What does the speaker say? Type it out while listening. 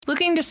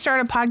Looking to start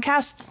a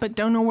podcast but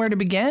don't know where to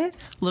begin?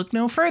 Look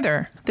no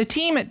further. The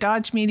team at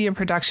Dodge Media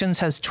Productions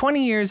has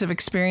 20 years of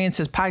experience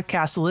as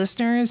podcast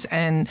listeners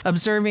and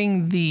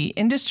observing the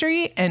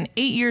industry and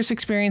 8 years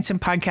experience in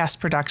podcast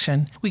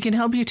production. We can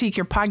help you take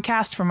your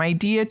podcast from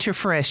idea to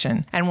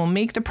fruition, and we'll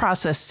make the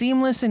process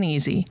seamless and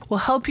easy. We'll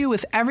help you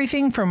with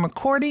everything from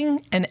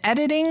recording and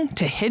editing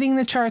to hitting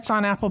the charts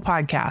on Apple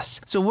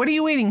Podcasts. So what are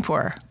you waiting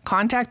for?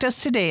 Contact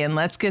us today and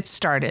let's get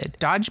started.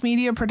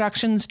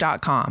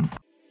 DodgeMediaProductions.com.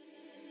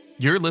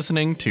 You're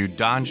listening to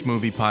Dodge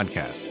Movie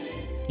Podcast.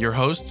 Your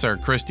hosts are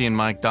Christy and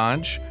Mike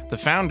Dodge, the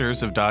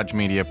founders of Dodge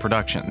Media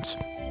Productions.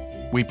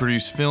 We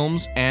produce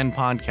films and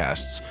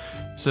podcasts,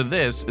 so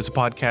this is a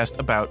podcast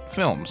about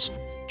films.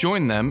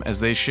 Join them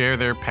as they share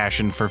their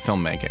passion for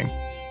filmmaking.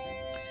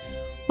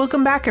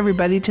 Welcome back,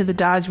 everybody, to the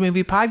Dodge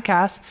Movie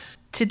Podcast.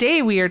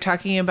 Today we are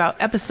talking about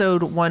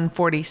episode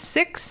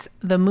 146,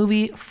 the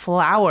movie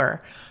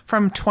Flower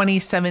from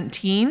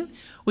 2017.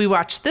 We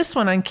watched this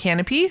one on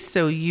Canopy,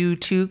 so you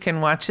too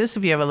can watch this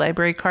if you have a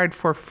library card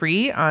for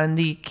free on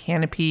the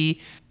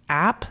Canopy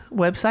app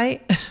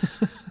website.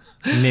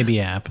 Maybe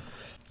app.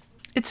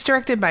 It's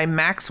directed by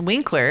Max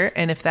Winkler,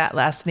 and if that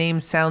last name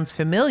sounds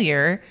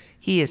familiar,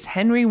 he is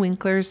Henry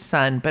Winkler's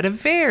son, but a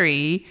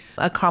very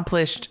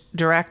accomplished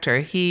director.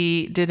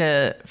 He did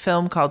a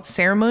film called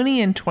Ceremony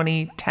in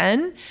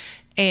 2010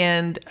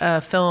 and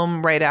a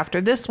film right after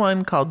this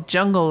one called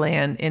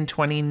Jungleland in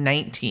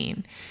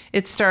 2019.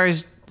 It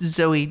stars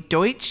Zoe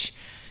Deutsch.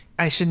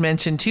 I should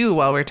mention too,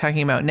 while we're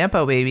talking about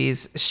Nepo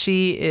babies,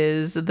 she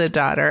is the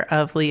daughter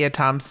of Leah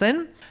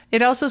Thompson.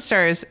 It also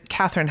stars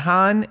Catherine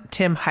Hahn,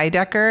 Tim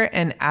Heidecker,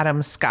 and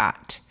Adam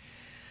Scott.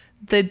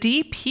 The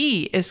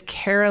DP is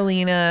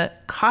Carolina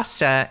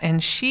Costa,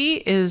 and she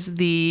is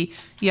the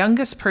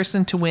youngest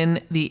person to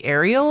win the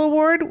Ariel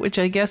Award, which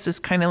I guess is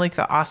kind of like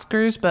the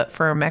Oscars, but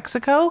for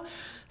Mexico.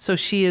 So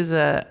she is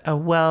a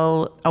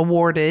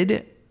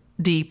well-awarded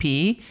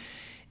DP.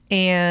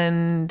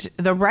 And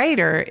the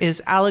writer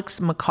is Alex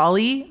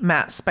McCauley,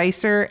 Matt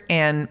Spicer,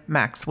 and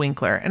Max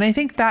Winkler. And I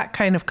think that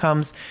kind of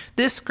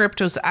this script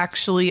was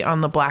actually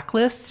on the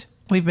blacklist.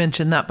 We've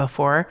mentioned that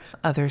before.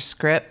 Other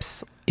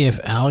scripts.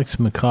 If Alex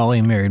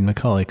McCauley married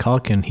Macaulay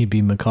Culkin, he'd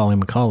be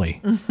Macaulay.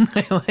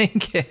 I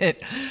like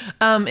it.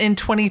 In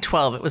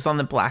 2012, it was on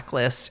the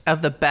blacklist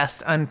of the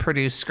best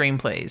unproduced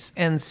screenplays.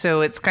 And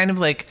so it's kind of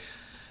like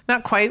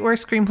not quite where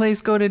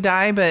screenplays go to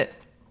die, but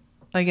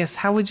I guess,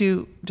 how would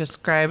you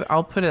describe?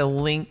 I'll put a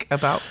link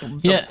about.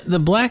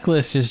 The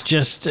blacklist is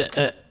just,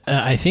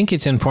 I think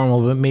it's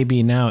informal, but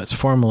maybe now it's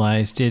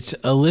formalized. It's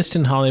a list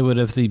in Hollywood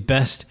of the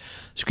best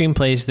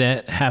screenplays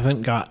that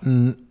haven't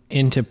gotten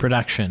into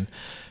production.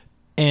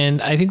 And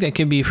I think that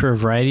could be for a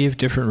variety of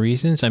different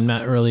reasons. I'm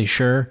not really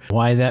sure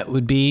why that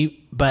would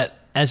be. But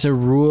as a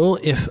rule,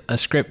 if a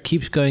script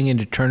keeps going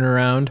into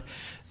turnaround,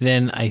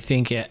 then I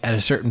think at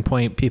a certain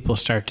point, people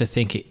start to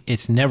think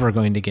it's never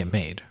going to get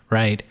made,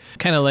 right?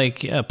 Kind of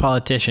like a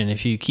politician.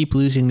 If you keep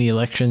losing the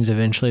elections,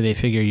 eventually they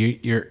figure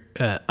you're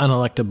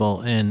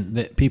unelectable and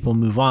that people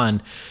move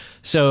on.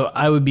 So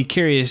I would be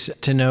curious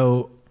to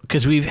know,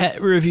 because we've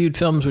reviewed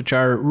films which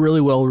are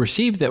really well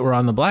received that were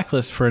on the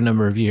blacklist for a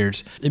number of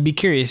years. I'd be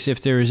curious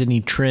if there is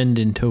any trend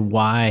into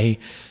why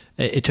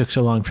it took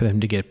so long for them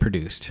to get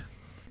produced.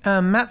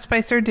 Matt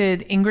Spicer did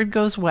Ingrid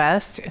Goes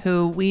West,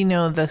 who we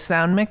know the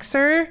sound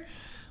mixer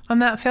on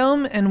that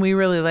film, and we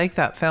really like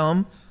that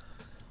film.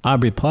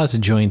 Aubrey Plaza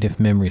joined, if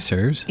memory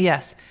serves.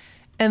 Yes.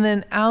 And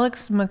then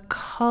Alex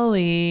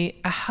McCauley,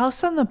 A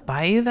House on the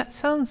Bayou. That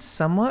sounds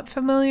somewhat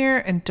familiar.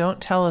 And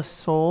Don't Tell a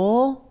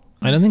Soul.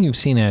 I don't think you've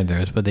seen either of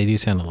those, but they do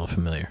sound a little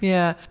familiar.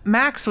 Yeah.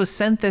 Max was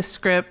sent this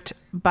script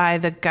by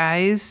the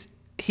guys.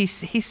 He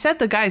said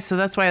the guys, so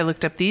that's why I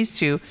looked up these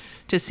two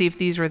to see if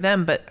these were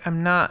them, but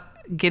I'm not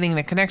getting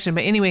the connection.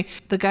 But anyway,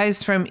 the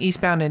guys from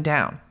Eastbound and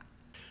Down.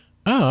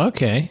 Oh,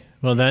 okay.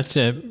 Well, that's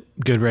a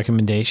good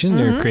recommendation.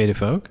 Mm-hmm. They're creative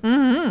folk.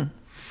 Mm-hmm.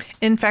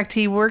 In fact,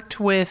 he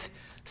worked with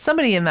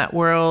somebody in that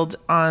world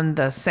on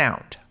the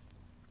sound.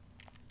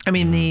 I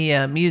mean,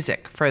 the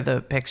music for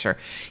the picture.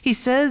 He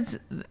says,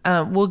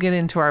 we'll get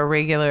into our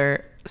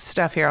regular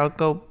stuff here. I'll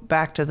go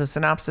back to the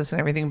synopsis and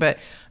everything, but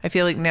I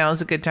feel like now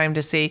is a good time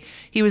to say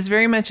he was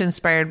very much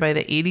inspired by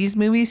the 80s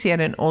movies. He had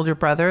an older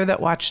brother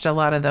that watched a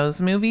lot of those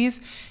movies,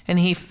 and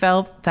he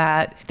felt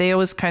that they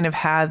always kind of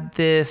had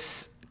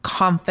this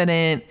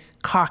confident,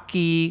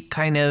 cocky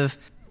kind of,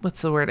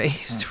 what's the word I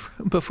used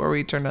before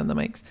we turned on the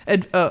mics?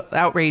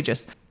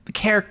 Outrageous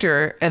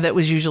character that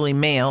was usually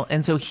male.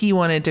 And so he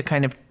wanted to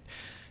kind of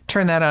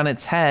turn that on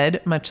its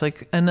head, much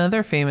like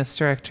another famous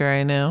director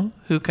I know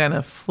who kind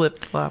of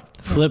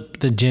flip-flopped. Flip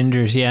the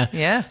genders, yeah.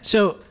 Yeah.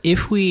 So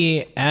if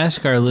we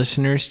ask our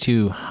listeners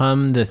to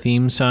hum the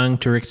theme song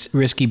to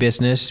Risky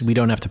Business, we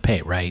don't have to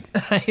pay, right?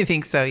 I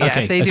think so, yeah.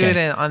 Okay, if they do it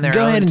on their own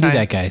time. Go ahead and do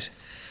that, guys.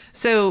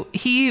 So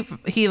he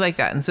liked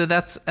that. And so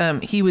that's,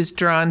 he was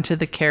drawn to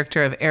the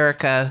character of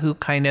Erica, who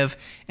kind of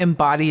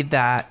embodied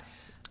that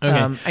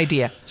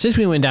idea. Since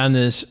we went down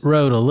this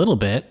road a little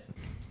bit,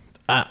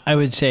 I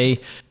would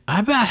say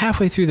about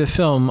halfway through the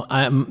film,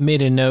 I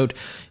made a note.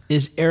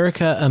 is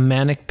Erica a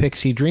manic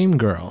pixie dream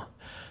girl?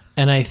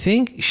 And I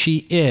think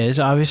she is.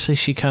 Obviously,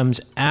 she comes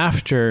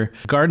after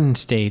Garden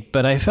State,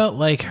 but I felt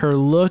like her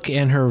look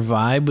and her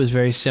vibe was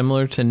very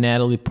similar to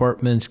Natalie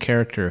Portman's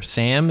character of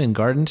Sam in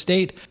Garden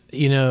State.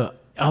 You know,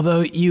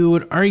 although you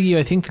would argue,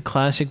 I think the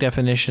classic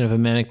definition of a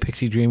manic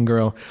pixie dream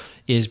girl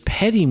is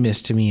petty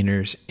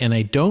misdemeanors, and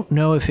I don't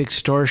know if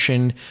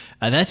extortion,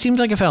 that seems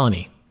like a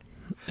felony.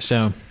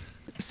 So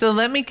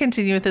let me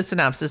continue with the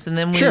synopsis, and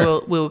then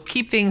we'll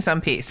keep things on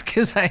pace,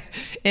 because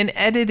in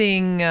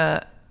editing...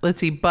 let's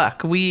see,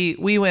 Buck, we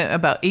went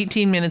about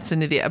 18 minutes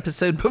into the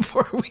episode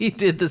before we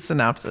did the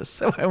synopsis.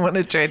 So I want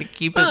to try to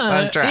keep us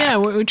on track. Yeah,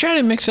 we're trying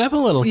to mix up a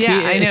little. Yeah,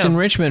 I know. It's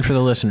enrichment for the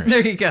listeners.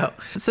 There you go.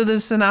 So the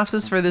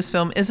synopsis for this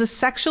film is a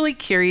sexually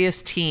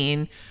curious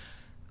teen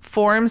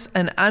forms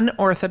an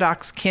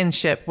unorthodox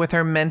kinship with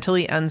her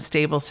mentally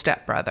unstable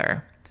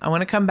stepbrother. I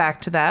want to come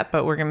back to that,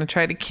 but we're going to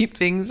try to keep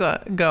things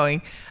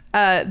going.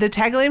 The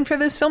tagline for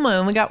this film, I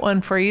only got one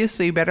for you,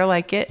 so you better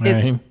like it.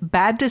 It's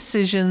bad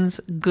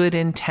decisions, good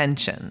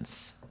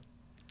intentions.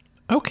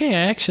 Okay,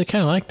 I actually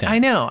kind of like that. I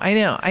know.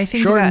 I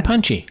think short and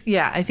punchy.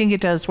 Yeah, I think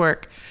it does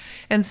work.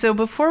 And so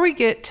before we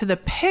get to the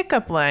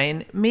pickup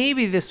line,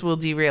 maybe this will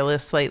derail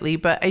us slightly,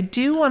 but I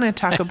do want to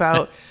talk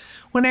about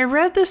when I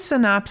read the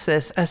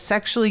synopsis, a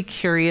sexually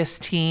curious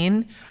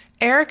teen,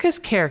 Erica's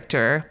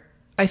character,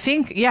 I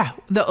think,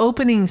 the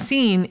opening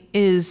scene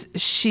is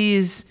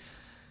she's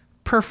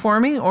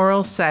performing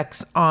oral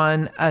sex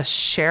on a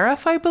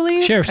sheriff, I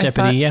believe. Sheriff's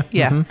deputy, yeah.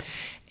 Yeah. Mm-hmm.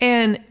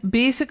 And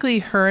basically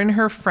her and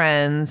her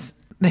friends,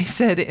 they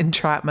said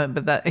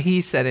entrapment, but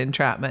he said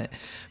entrapment.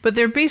 But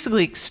they're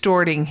basically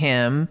extorting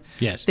him.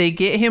 Yes. They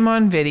get him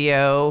on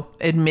video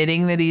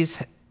admitting that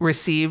he's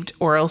received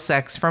oral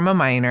sex from a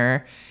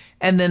minor,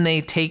 and then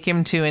they take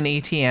him to an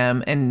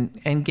ATM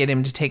and get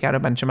him to take out a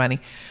bunch of money.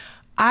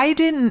 I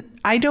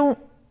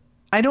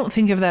don't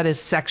think of that as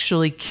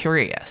sexually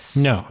curious.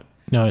 No,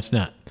 it's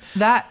not.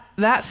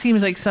 That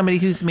seems like somebody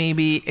who's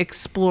maybe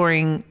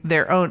exploring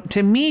their own.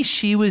 To me,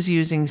 she was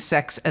using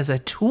sex as a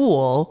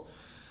tool.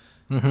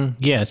 Mm-hmm.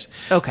 Yes.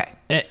 Okay.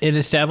 It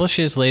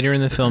establishes later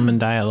in the film and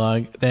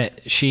dialogue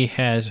that she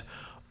has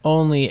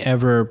only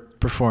ever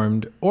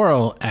performed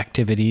oral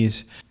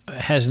activities,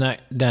 has not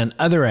done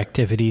other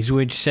activities,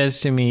 which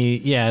says to me,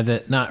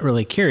 that not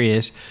really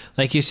curious.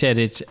 Like you said,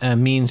 it's a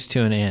means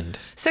to an end.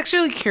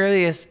 Sexually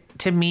curious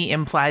to me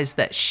implies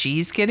that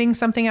she's getting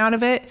something out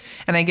of it.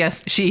 And I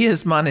guess she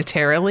is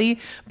monetarily,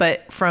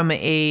 but from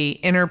a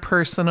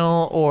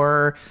interpersonal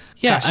or,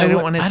 I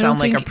don't want to sound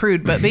like a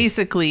prude, but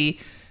basically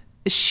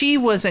she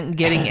wasn't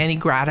getting any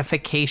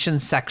gratification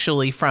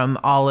sexually from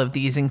all of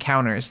these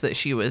encounters that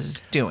she was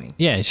doing.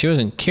 Yeah, she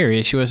wasn't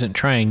curious. She wasn't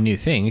trying new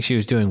things. She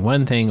was doing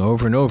one thing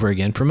over and over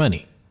again for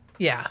money.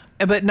 Yeah,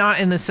 but not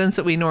in the sense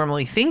that we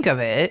normally think of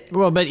it.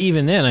 Well, but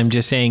even then, I'm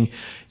just saying,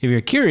 if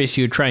you're curious,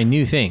 you would try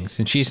new things,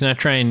 and she's not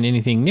trying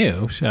anything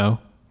new. So,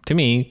 to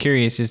me,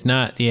 curious is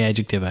not the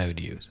adjective I would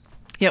use.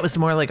 Yeah, it was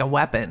more like a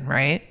weapon,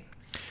 right?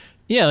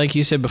 Yeah, like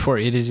you said before,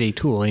 it is a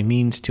tool, a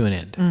means to an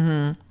end.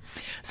 Mm-hmm.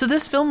 So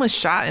this film was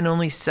shot in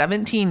only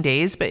 17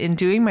 days, but in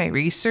doing my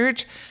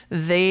research,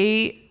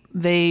 they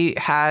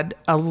had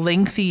a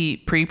lengthy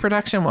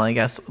pre-production. Well, I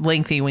guess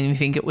lengthy when you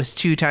think it was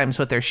 2 times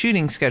what their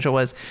shooting schedule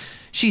was.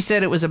 She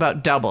said it was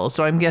about double.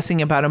 So I'm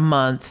guessing about a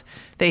month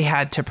they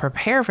had to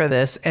prepare for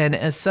this. And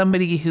as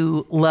somebody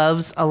who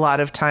loves a lot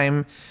of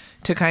time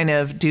to kind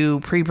of do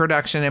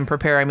pre-production and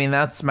prepare, I mean,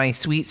 that's my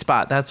sweet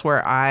spot. That's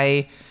where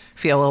I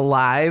feel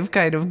alive,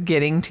 kind of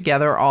getting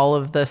together all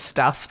of the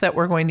stuff that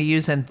we're going to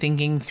use and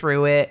thinking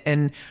through it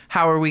and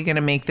how are we going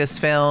to make this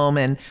film.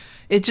 And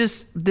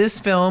this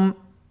film,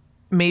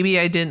 maybe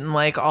I didn't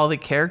like all the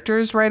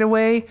characters right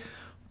away,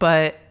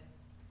 but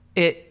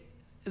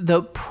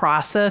the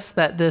process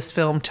that this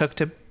film took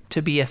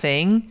to be a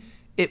thing,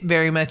 it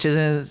very much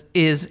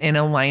is in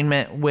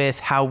alignment with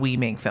how we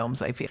make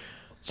films, I feel.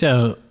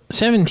 So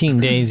 17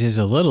 days is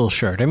a little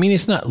short. I mean,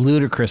 it's not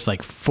ludicrous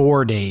like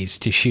 4 days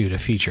to shoot a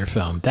feature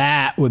film.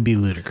 That would be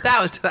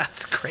ludicrous.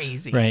 That's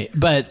crazy. Right.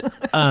 But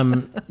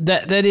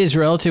that is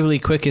relatively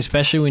quick,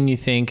 especially when you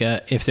think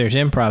if there's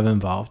improv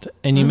involved.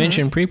 And you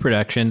mentioned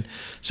pre-production.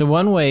 So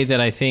one way that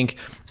I think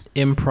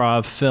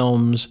improv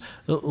films,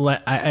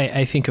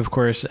 I think, of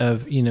course,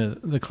 of,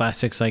 the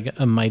classics like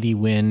A Mighty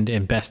Wind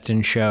and Best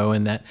in Show,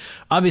 and that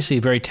obviously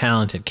a very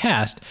talented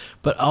cast,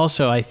 but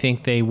also I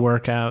think they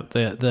work out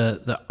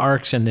the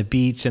arcs and the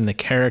beats and the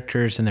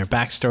characters and their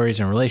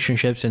backstories and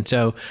relationships. And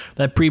so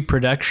that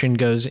pre-production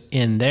goes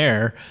in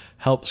there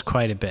helps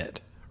quite a bit,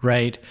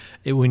 right?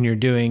 When you're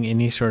doing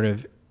any sort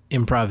of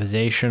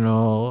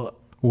improvisational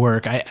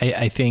work,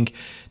 I think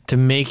to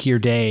make your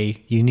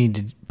day, you need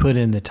to put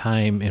in the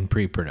time in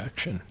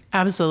pre-production.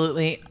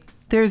 Absolutely.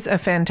 There's a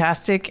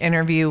fantastic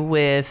interview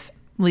with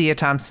Leah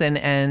Thompson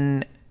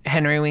and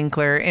Henry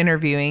Winkler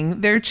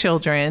interviewing their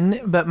children,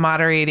 but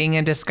moderating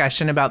a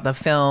discussion about the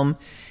film.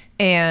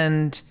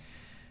 And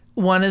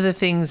one of the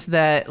things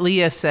that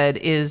Leah said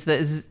is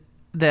that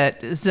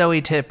that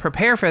Zoe, to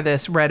prepare for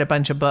this, read a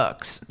bunch of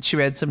books. She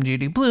read some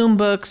Judy Blume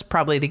books,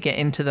 probably to get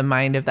into the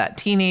mind of that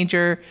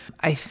teenager,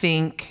 I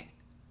think,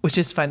 which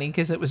is funny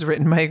because it was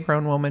written by a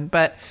grown woman.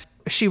 But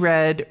she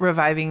read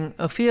Reviving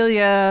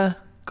Ophelia,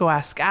 Go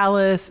Ask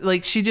Alice.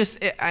 Like,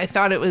 I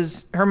thought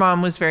her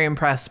mom was very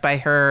impressed by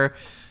her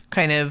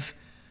kind of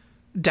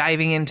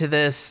diving into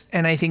this.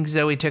 And I think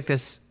Zoe took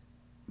this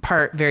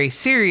part very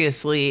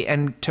seriously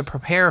and to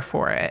prepare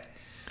for it.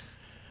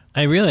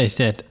 I realized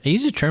that I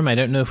use a term I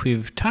don't know if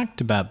we've talked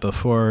about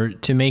before,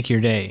 to make your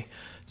day.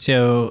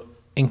 So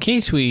in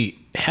case we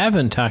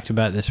haven't talked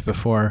about this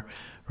before,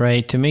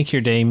 right, to make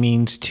your day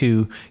means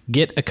to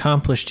get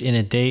accomplished in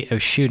a day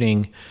of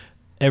shooting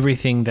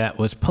everything that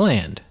was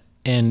planned.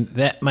 And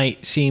that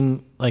might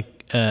seem like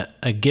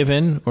a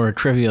given or a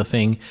trivial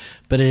thing,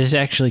 but it is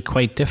actually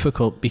quite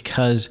difficult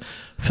because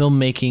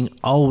filmmaking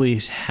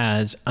always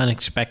has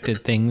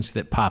unexpected things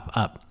that pop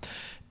up.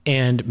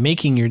 And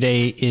making your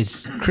day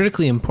is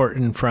critically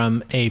important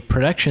from a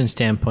production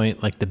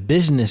standpoint, like the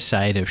business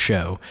side of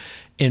show,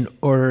 in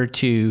order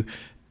to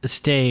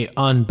stay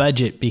on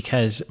budget.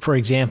 Because, for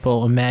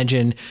example,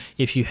 imagine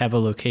if you have a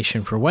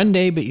location for one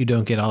day, but you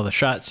don't get all the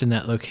shots in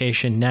that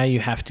location. Now you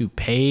have to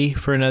pay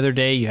for another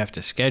day. You have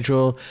to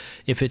schedule.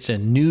 If it's a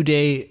new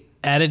day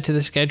added to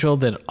the schedule,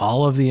 then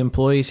all of the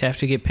employees have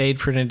to get paid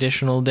for an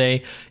additional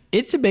day.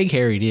 It's a big,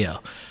 hairy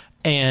deal.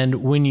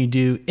 And when you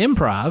do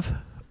improv,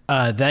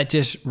 that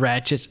just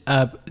ratchets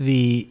up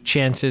the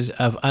chances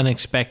of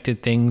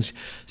unexpected things.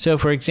 So,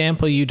 for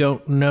example, you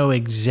don't know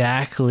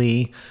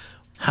exactly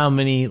how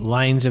many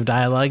lines of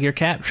dialogue you're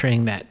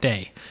capturing that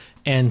day.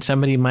 And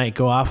somebody might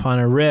go off on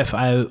a riff.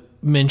 I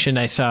mentioned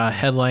I saw a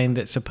headline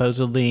that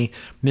supposedly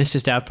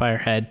Mrs. Doubtfire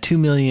had 2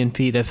 million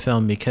feet of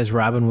film because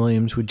Robin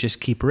Williams would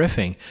just keep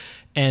riffing.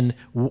 And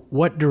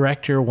what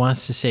director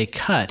wants to say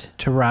cut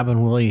to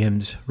Robin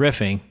Williams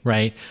riffing,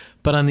 right?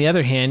 But on the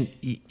other hand,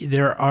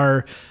 there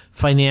are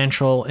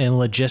financial and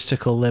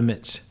logistical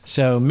limits.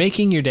 So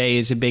making your day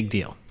is a big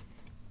deal.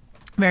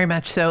 Very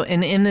much so.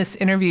 And in this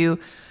interview,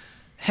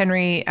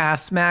 Henry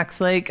asked Max,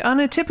 like, on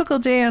a typical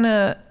day on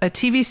a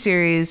TV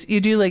series,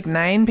 you do like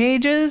 9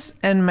 pages?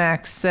 And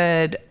Max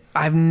said,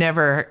 I've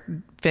never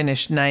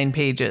finished 9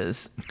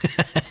 pages.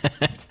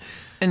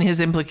 And his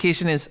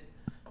implication is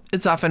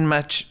it's often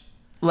much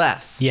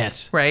less.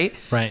 Yes. Right?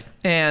 Right.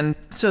 And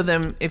so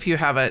then if you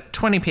have a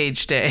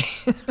 20-page day...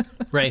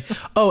 Right.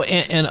 Oh,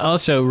 and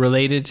also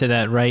related to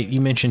that, right, you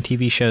mentioned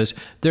TV shows.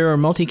 There are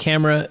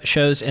multi-camera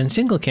shows and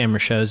single-camera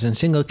shows, and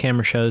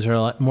single-camera shows are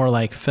a lot more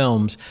like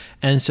films.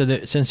 And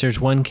so since there's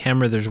one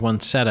camera, there's one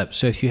setup.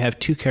 So if you have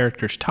 2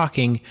 characters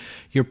talking,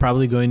 you're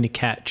probably going to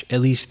catch at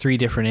least 3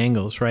 different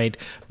angles, right?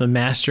 The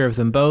master of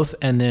them both,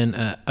 and then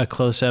a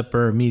close-up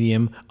or a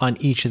medium on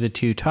each of the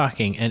 2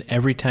 talking. And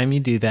every time you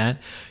do that,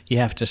 you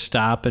have to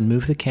stop and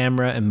move the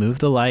camera and move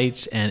the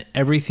lights and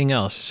everything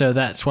else. So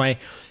that's why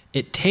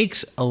it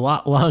takes a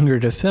lot longer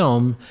to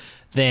film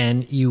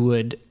than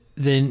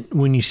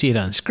when you see it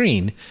on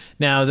screen.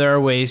 Now, there are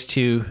ways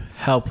to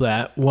help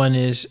that. One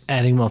is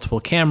adding multiple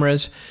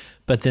cameras,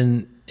 but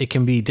then it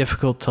can be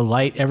difficult to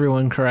light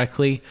everyone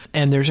correctly.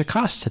 And there's a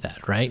cost to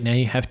that, right? Now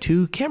you have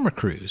 2 camera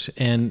crews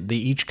and they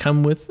each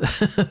come with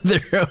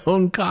their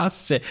own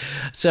costs.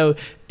 So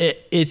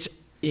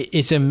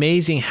it's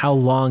amazing how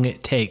long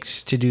it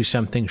takes to do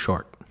something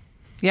short.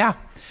 Yeah.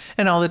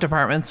 And all the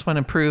departments want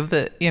to prove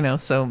that,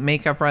 so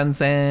makeup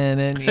runs in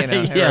and,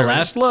 yeah,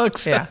 last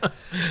looks. Yeah.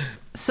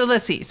 So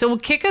let's see. So we'll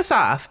kick us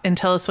off and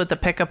tell us what the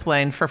pickup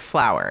line for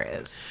Flower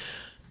is.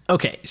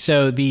 Okay.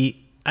 So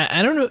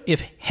I don't know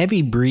if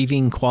heavy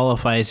breathing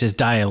qualifies as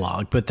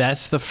dialogue, but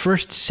that's the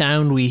first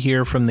sound we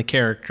hear from the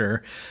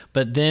character.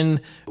 But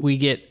then we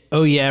get,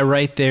 oh, yeah,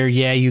 right there.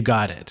 Yeah, you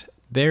got it.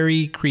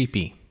 Very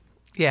creepy.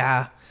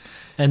 Yeah.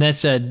 And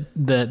that's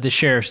the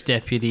sheriff's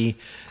deputy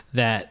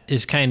that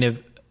is kind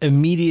of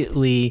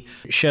immediately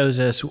shows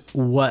us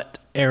what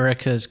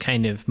Erica's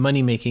kind of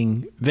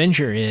money-making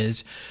venture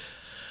is.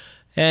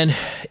 And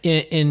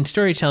in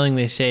storytelling,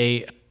 they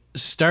say,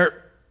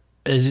 start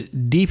as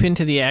deep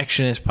into the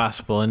action as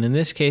possible. And in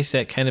this case,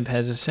 that kind of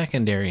has a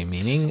secondary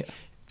meaning.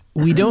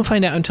 We don't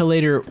find out until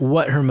later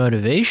what her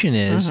motivation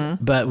is,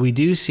 but we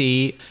do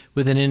see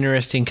with an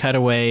interesting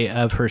cutaway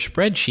of her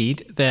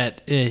spreadsheet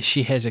that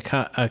she has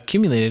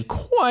accumulated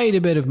quite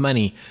a bit of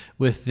money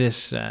with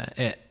this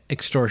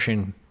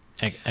extortion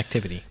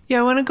activity.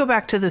 Yeah, I want to go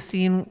back to the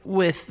scene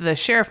with the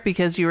sheriff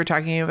because you were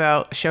talking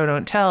about show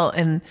don't tell,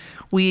 and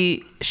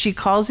she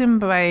calls him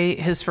by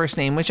his first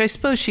name, which I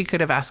suppose she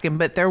could have asked him,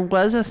 but there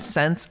was a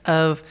sense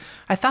of,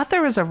 I thought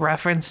there was a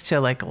reference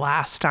to like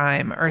last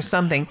time or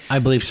something. I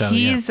believe so.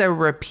 He's a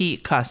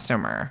repeat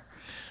customer.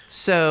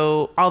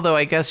 So although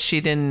I guess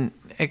she didn't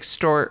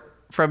extort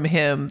from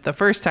him the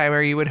first time,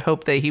 or you would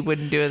hope that he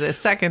wouldn't do it the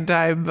second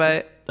time,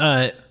 but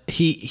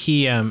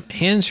he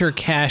hands her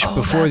cash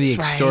before the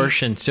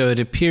extortion, right. So it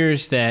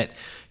appears that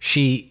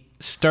she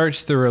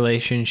starts the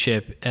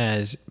relationship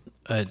as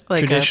a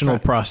traditional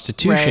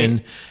prostitution,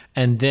 right.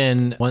 And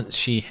then once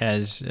she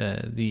has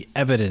the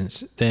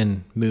evidence,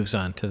 then moves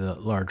on to the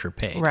larger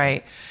page.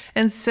 Right.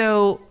 And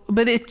so,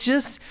 but it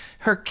just,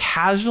 her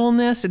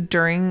casualness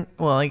during,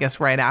 well, I guess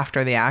right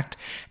after the act,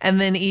 and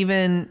then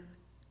even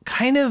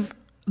kind of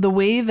the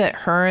way that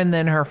her and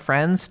then her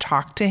friends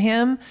talk to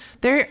him,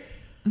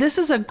 this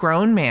is a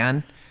grown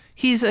man.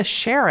 He's a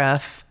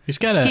sheriff. He's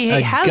got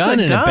a gun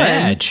and a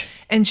badge.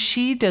 And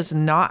she does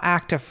not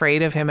act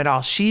afraid of him at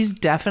all. She's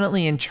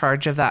definitely in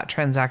charge of that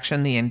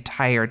transaction the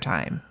entire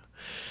time.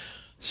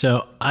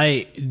 So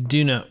I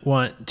do not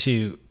want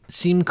to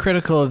seem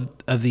critical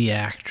of the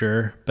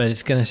actor, but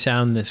it's going to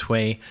sound this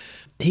way.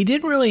 He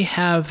didn't really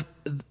have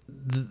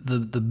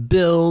the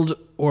build,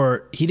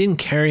 or he didn't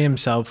carry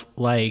himself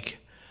like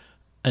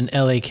an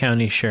LA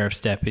County Sheriff's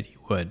deputy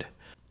would.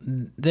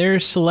 They're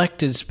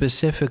selected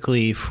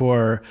specifically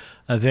for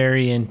a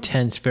very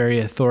intense, very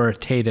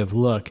authoritative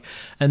look.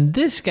 And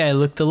this guy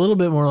looked a little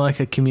bit more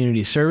like a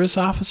community service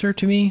officer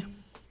to me.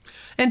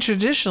 And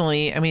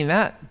traditionally, I mean,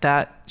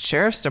 that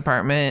sheriff's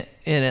department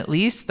in at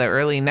least the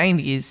early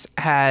 90s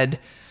had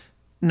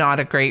not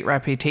a great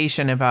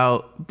reputation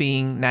about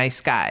being nice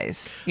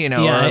guys,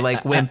 or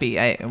like wimpy.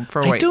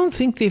 I don't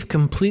think they've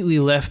completely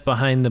left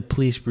behind the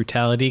police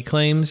brutality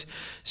claims.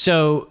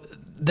 So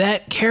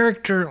that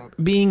character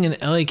being an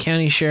LA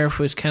County sheriff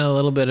was kind of a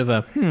little bit of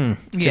a to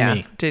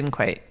me. Didn't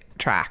quite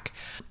track.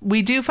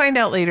 We do find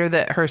out later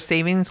that her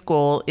savings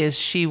goal is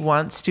she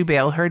wants to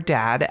bail her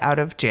dad out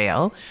of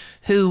jail,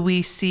 who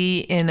we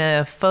see in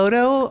a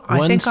photo,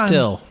 I think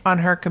on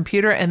her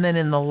computer, and then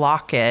in the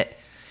locket,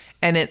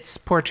 and it's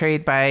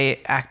portrayed by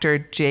actor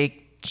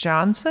Jake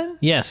Johnson.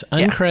 Yes,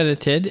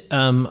 uncredited.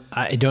 Yeah.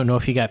 I don't know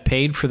if he got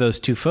paid for those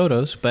two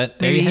photos, but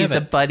there maybe you have he's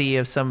a buddy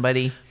of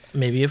somebody.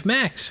 Maybe of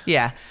Max.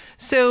 Yeah.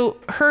 So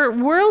her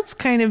world's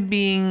kind of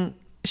being,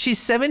 she's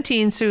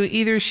 17, so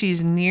either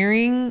she's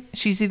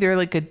either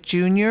like a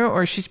junior,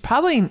 or she's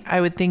probably,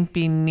 I would think,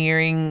 be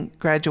nearing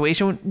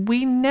graduation.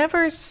 We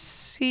never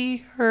see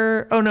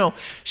her. Oh no,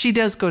 she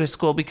does go to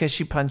school because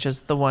she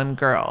punches the one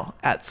girl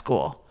at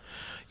school.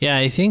 Yeah,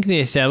 I think they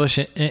establish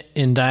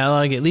in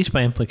dialogue, at least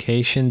by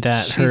implication,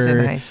 that she's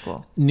in high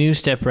school. New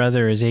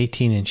stepbrother is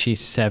 18 and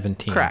she's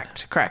 17.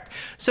 Correct.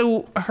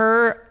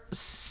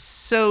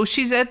 So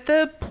she's at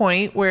the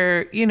point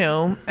where,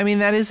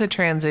 that is a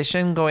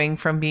transition going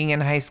from being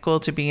in high school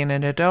to being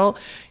an adult.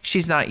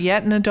 She's not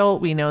yet an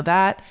adult. We know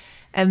that.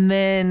 And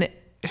then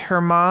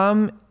her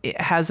mom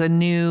has a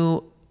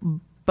new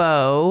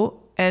beau,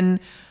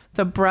 and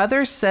the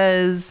brother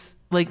says,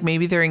 like,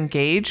 maybe they're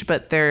engaged,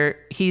 but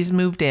he's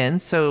moved in.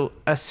 So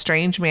a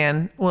strange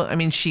man,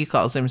 she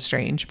calls him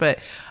strange, but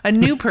a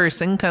new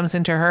person comes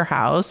into her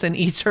house and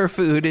eats her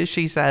food, as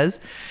she says.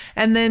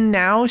 And then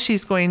now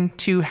she's going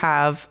to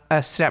have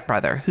a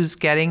stepbrother who's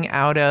getting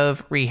out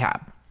of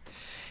rehab.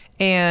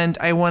 And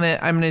I'm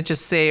going to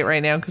just say it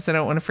right now because I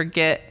don't want to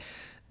forget.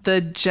 The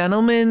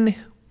gentleman,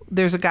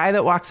 there's a guy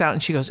that walks out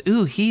and she goes,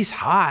 "Ooh, he's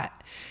hot."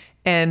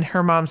 And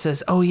her mom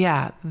says, "Oh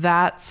yeah,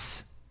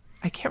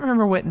 I can't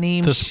remember what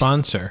name." The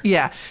sponsor.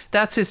 Yeah,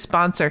 that's his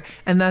sponsor.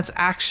 And that's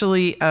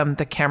actually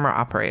the camera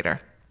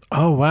operator.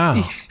 Oh,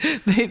 wow.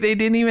 They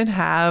didn't even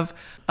have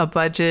a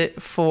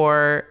budget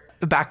for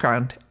the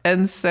background.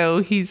 And so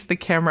he's the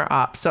camera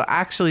op. So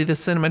actually the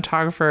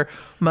cinematographer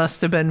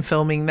must have been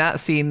filming that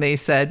scene, they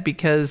said,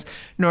 because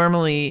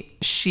normally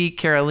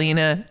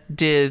Carolina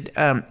did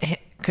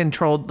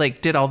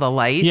did all the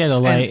lights. Yeah, the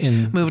light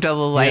and moved all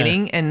the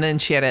lighting. Yeah. And then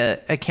she had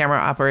a camera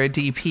op or a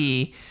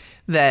DP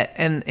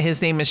and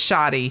his name is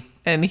Shoddy,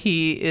 and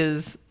he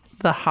is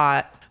the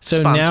hot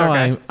sponsor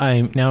guy.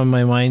 I'm now in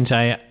my mind's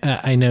eye.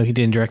 I know he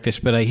didn't direct this,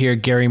 but I hear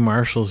Gary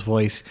Marshall's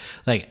voice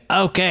like,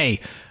 "Okay,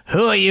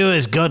 who of you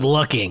is good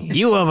looking?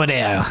 You over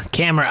there,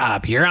 camera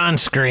up, you're on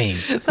screen."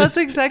 That's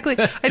exactly.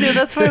 I know.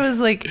 That's why I was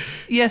like,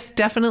 yes,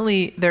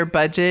 definitely their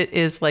budget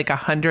is like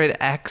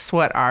 100x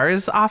what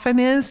ours often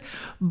is,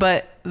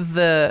 but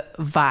the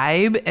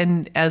vibe,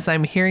 and as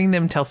I'm hearing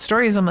them tell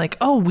stories, I'm like,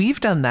 oh,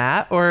 we've done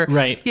that. Or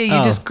right. Yeah,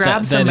 you just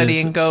grab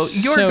somebody and go,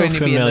 you're so going to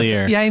familiar. be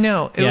in the. Yeah, I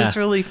know. It was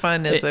really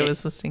fun as I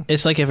was listening.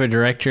 It's like if a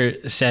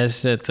director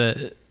says that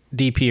the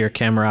DP or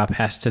camera op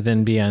has to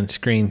then be on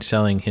screen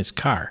selling his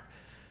car.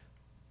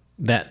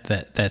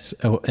 That's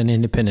an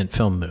independent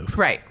film move.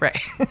 Right.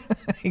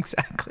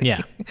 Exactly.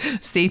 Yeah.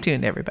 Stay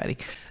tuned, everybody.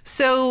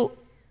 So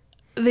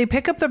they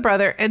pick up the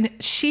brother, and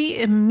she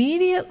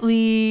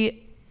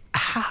immediately,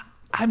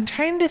 I'm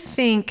trying to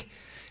think,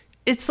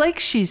 it's like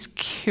she's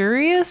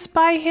curious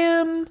by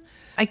him.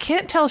 I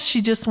can't tell if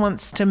she just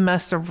wants to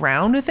mess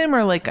around with him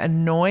or like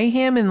annoy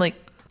him. And like,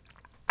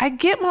 I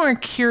get more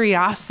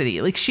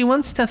curiosity. Like she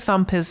wants to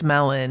thump his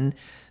melon.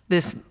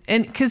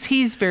 And because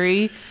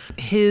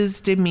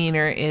his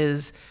demeanor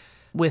is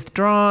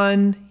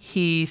withdrawn.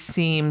 He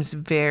seems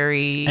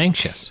very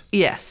anxious.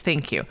 Yes,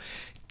 thank you.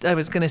 I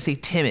was going to say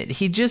timid.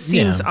 He just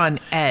seems on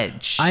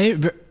edge.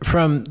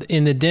 From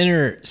in the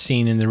dinner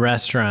scene in the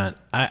restaurant,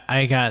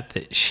 I got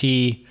that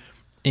she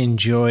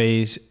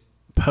enjoys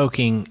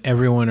poking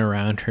everyone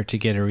around her to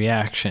get a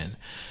reaction.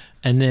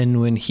 And then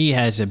when he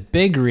has a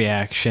big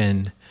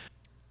reaction,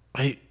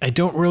 I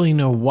don't really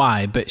know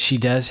why, but she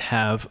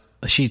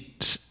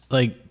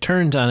like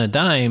turns on a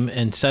dime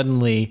and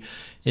suddenly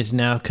is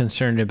now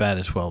concerned about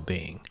his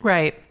well-being.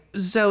 Right.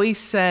 Zoe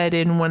said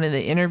in one of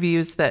the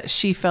interviews that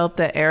she felt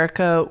that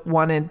Erica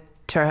wanted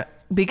to,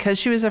 because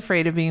she was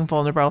afraid of being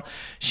vulnerable,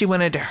 she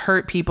wanted to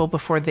hurt people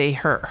before they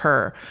hurt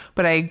her.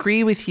 But I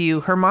agree with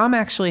you. Her mom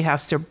actually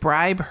has to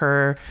bribe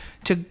her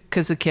to,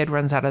 because the kid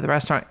runs out of the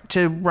restaurant,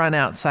 to run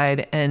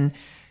outside and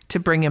to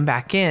bring him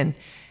back in.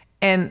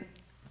 And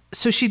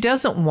so she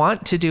doesn't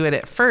want to do it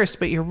at first,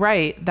 but you're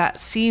right. That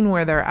scene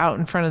where they're out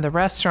in front of the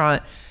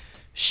restaurant,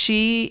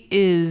 she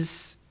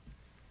is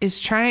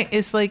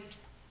like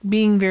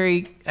being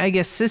very, I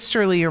guess,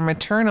 sisterly or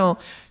maternal,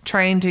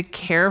 trying to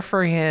care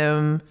for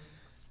him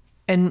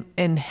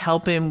and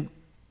help him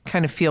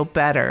kind of feel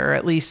better, or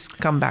at least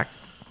come back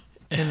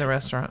in the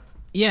restaurant.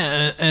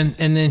 Yeah, and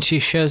then she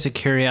shows a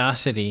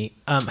curiosity.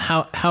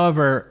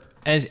 However,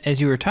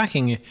 as you were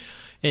talking,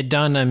 it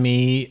dawned on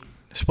me,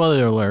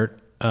 spoiler alert.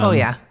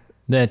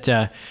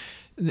 That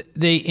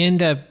they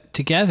end up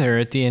together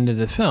at the end of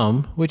the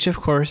film, which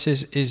of course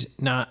is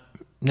not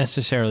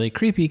necessarily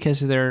creepy because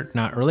they're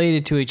not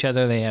related to each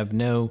other. They have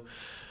no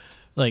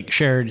like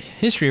shared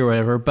history or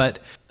whatever. But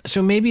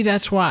so maybe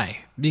that's why,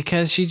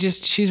 because she's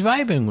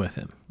vibing with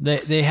him.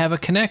 They have a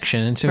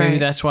connection, and so maybe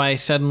that's why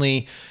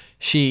suddenly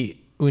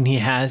when he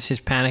has his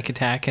panic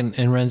attack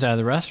and runs out of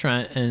the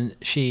restaurant, and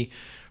she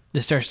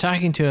starts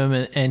talking to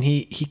him, and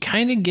he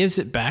kind of gives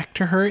it back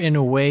to her in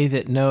a way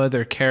that no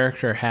other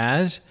character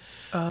has.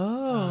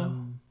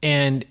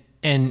 And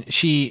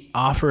she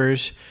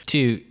offers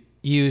to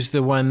use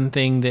the one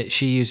thing that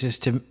she uses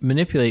to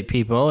manipulate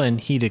people,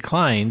 and he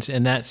declines,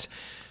 and that's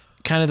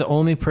kind of the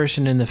only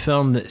person in the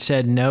film that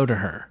said no to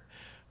her,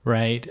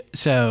 right?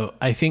 So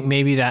I think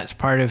maybe that's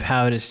part of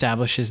how it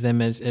establishes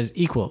them as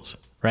equals,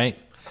 right?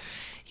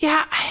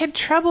 Yeah, I had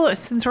trouble,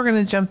 since we're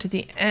going to jump to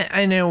the end.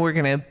 I know we're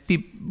going to be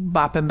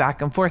bopping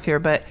back and forth here,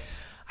 but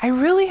I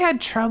really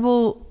had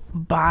trouble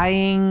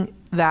buying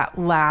that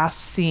last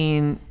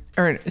scene,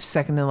 or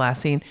second to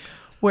last scene,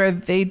 where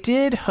they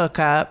did hook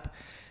up,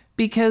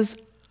 because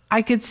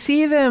I could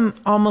see them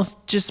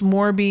almost just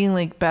more being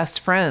like best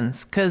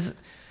friends. Because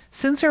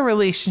since their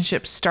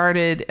relationship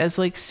started as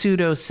like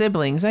pseudo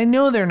siblings, I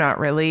know they're not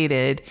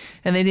related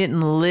and they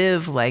didn't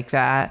live like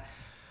that,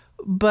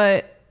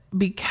 but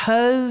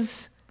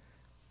because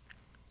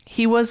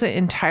he wasn't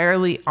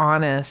entirely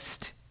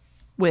honest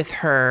with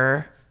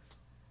her,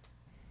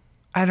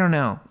 I don't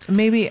know.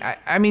 Maybe,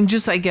 I mean,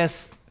 just, I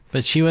guess.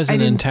 But she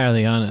wasn't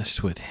entirely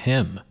honest with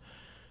him.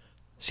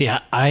 See,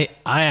 I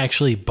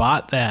actually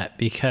bought that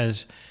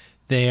because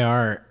they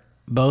are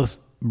both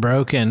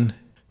broken,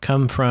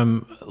 come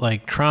from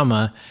like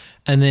trauma.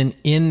 And then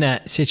in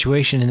that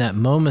situation, in that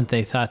moment,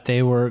 they thought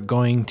they were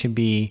going to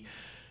be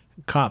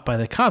caught by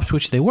the cops,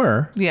 which they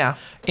were. Yeah.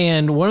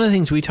 And one of the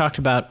things we talked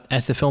about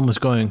as the film was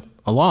going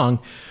along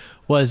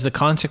was the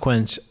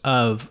consequence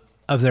of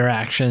their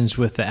actions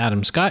with the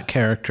Adam Scott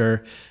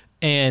character.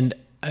 And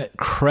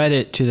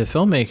credit to the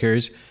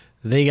filmmakers,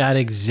 they got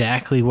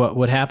exactly what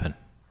would happen,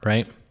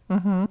 right?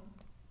 Mm-hmm.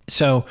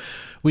 So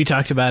we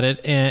talked about it,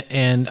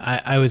 and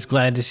I was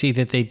glad to see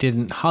that they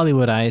didn't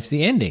Hollywoodize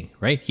the ending,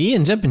 right? He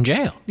ends up in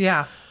jail.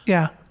 Yeah.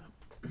 Yeah.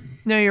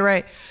 No, you're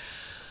right.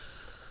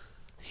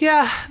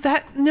 Yeah,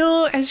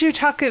 as you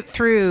talk it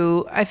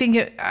through, I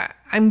think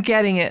I'm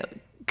getting it,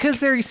 because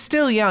they're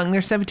still young.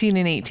 They're 17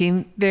 and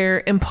 18.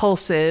 They're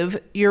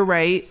impulsive. You're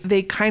right.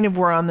 They kind of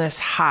were on this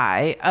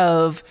high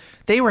of,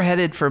 they were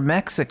headed for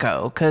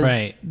Mexico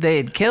because they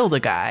had killed a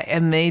guy,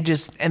 and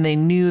they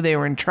knew they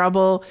were in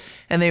trouble,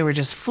 and they were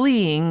just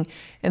fleeing.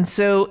 And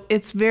so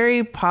it's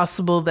very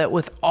possible that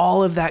with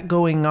all of that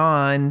going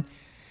on,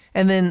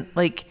 and then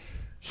like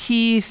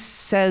he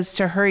says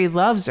to her he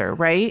loves her,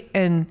 right?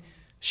 And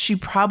she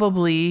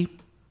probably,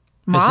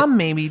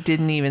 maybe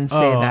didn't even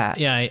say that.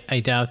 Yeah, I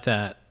doubt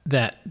that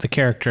the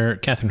character,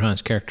 Catherine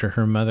Hahn's character,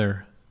 her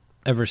mother,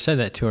 ever said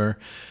that to her.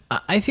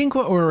 I think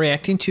what we're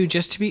reacting to,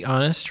 just to be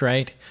honest,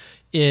 right,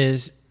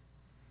 is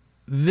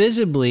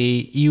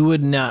visibly you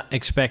would not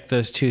expect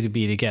those two to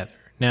be together.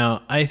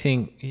 Now, I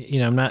think,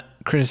 I'm not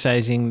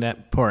criticizing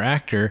that poor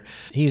actor.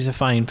 He's a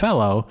fine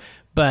fellow,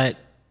 but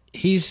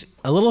he's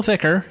a little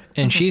thicker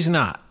and she's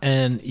not,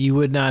 and you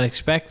would not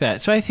expect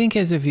that. So I think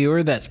as a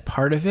viewer, that's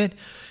part of it,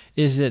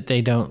 is that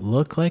they don't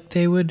look like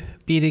they would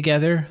be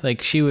together.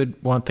 Like she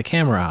would want the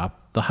camera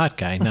op, the hot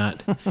guy,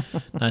 not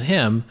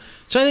him.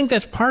 So I think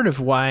that's part of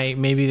why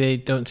maybe they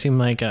don't seem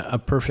like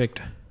a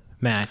perfect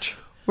match.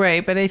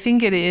 Right, but I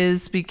think it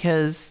is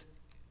because,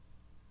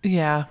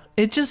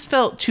 it just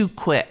felt too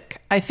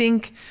quick. I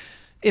think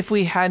if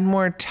we had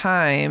more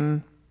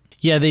time.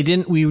 Yeah, we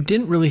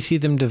didn't really see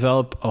them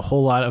develop a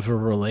whole lot of a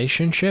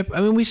relationship.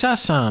 I mean, we saw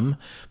some,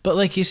 but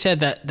like you said,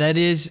 that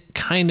is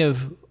kind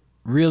of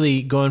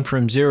really going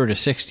from 0 to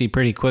 60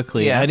 pretty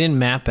quickly. Yeah. I didn't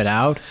map it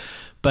out,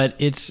 but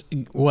it's,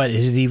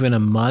 is it even a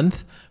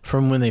month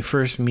from when they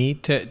first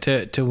meet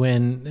to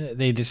when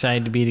they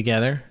decide to be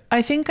together?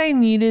 I think I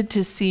needed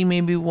to see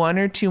maybe one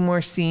or two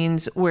more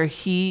scenes where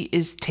he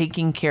is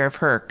taking care of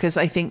her, because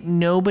I think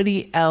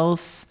nobody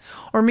else,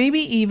 or maybe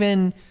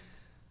even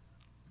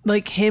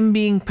like him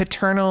being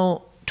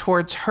paternal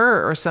towards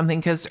her or something,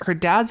 because her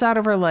dad's out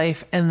of her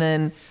life. And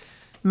then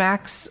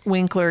Max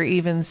Winkler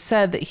even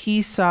said that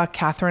he saw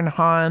Catherine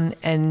Hahn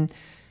and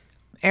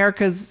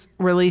Erica's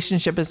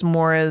relationship as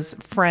more as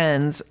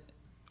friends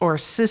or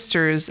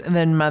sisters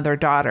than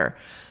mother-daughter.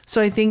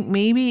 So I think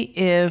maybe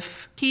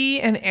if he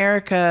and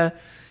Erica,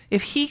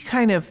 if he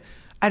kind of,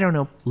 I don't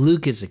know.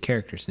 Luke is the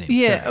character's name.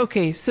 Yeah, Sorry.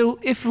 okay. So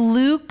if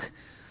Luke,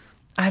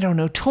 I don't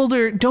know, told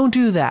her, don't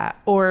do that,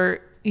 or,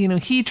 you know,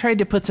 he tried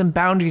to put some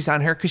boundaries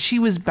on her because she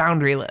was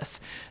boundaryless.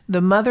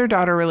 The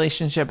mother-daughter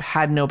relationship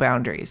had no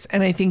boundaries.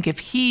 And I think if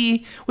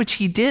he, which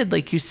he did,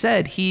 like you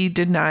said, he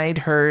denied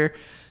her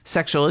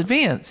sexual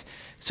advance.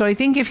 So I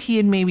think if he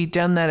had maybe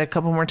done that a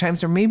couple more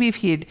times, or maybe if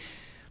he had,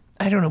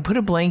 I don't know, put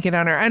a blanket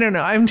on her. I don't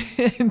know. I'm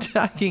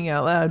talking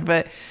out loud,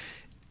 but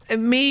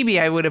maybe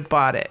I would have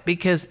bought it,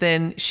 because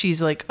then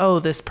she's like, oh,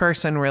 this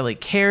person really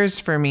cares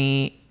for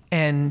me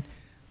and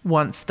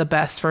wants the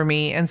best for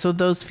me. And so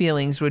those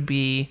feelings would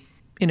be,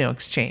 you know,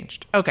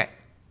 exchanged. Okay.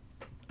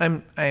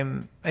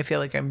 I feel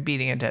like I'm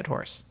beating a dead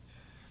horse.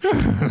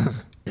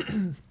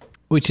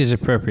 Which is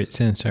appropriate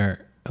since our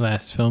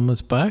last film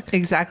was Buck.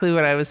 Exactly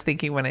what I was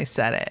thinking when I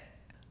said it.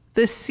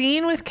 The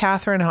scene with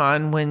Catherine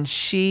Hahn when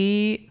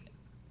she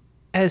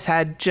has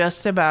had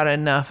just about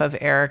enough of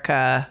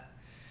Erica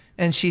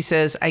and she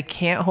says, I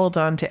can't hold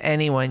on to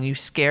anyone. You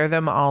scare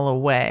them all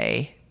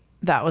away.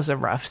 That was a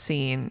rough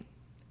scene.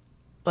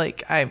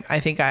 Like, I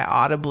think I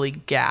audibly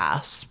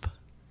gasp.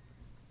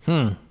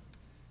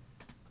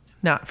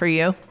 Not for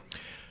you?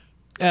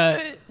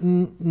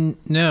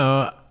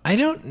 No, I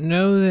don't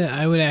know that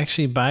I would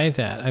actually buy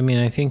that. I mean,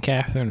 I think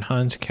Catherine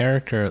Hahn's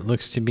character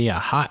looks to be a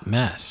hot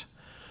mess.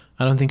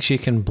 I don't think she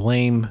can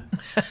blame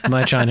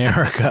much on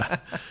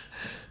Erica.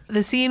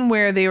 The scene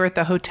where they were at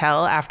the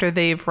hotel after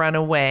they've run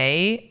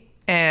away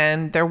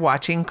and they're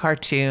watching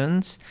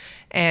cartoons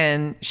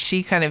and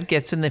she kind of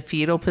gets in the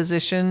fetal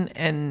position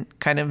and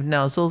kind of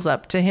nuzzles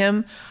up to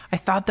him. I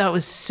thought that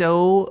was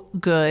so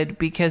good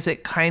because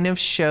it kind of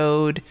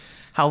showed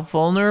how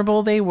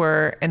vulnerable they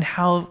were and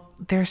how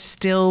they're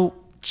still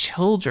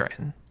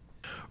children.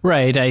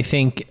 Right. I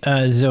think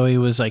Zoe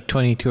was like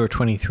 22 or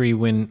 23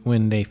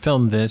 when they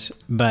filmed this,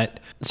 but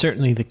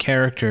certainly the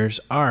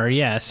characters are,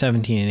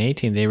 17 and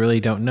 18. They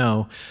really don't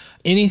know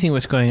anything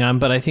what's going on,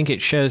 but I think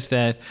it shows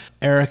that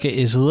Erica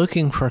is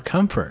looking for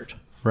comfort,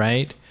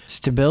 right?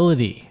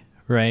 Stability,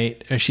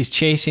 right? She's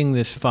chasing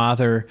this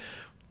father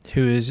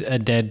who is a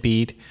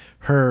deadbeat.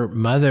 Her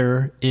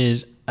mother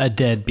is a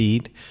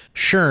deadbeat.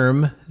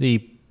 Sherm, the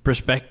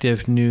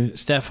prospective new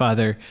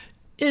stepfather,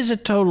 is a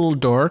total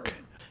dork.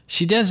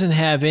 She doesn't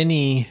have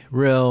any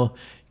real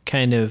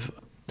kind of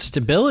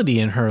stability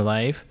in her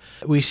life.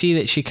 We see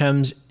that she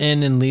comes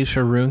in and leaves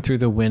her room through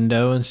the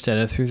window instead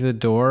of through the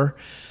door.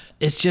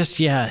 It's just,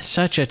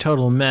 such a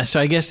total mess. So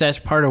I guess that's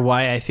part of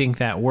why I think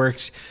that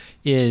works,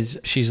 is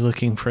she's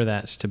looking for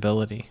that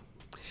stability.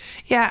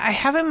 Yeah, I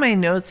have in my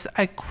notes,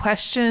 I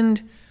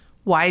questioned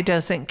why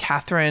doesn't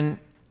Catherine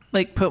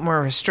like put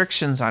more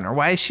restrictions on her?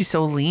 Why is she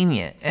so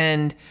lenient?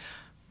 And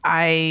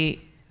I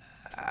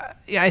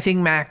think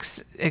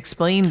Max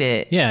explained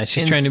it. Yeah,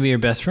 she's trying to be her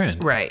best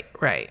friend. Right.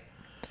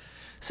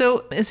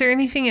 So is there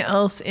anything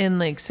else in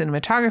like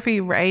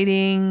cinematography,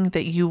 writing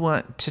that you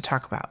want to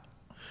talk about?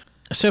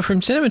 So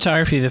from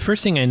cinematography, the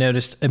first thing I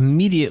noticed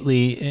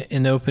immediately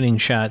in the opening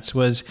shots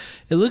was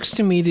it looks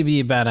to me to be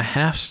about a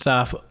half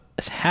stop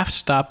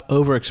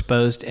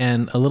overexposed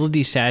and a little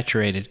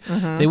desaturated.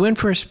 Mm-hmm. They went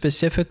for a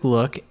specific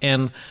look,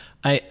 and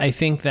I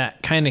think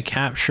that kind of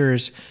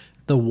captures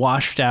the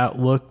washed out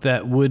look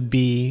that would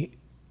be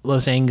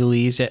Los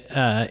Angeles.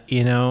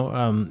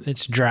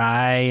 It's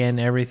dry and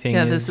everything.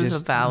 Yeah, this is a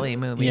valley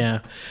movie. Yeah.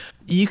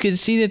 You could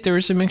see that there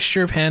was a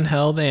mixture of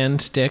handheld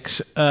and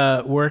sticks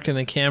work in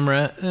the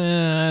camera.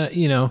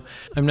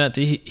 I'm not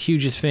the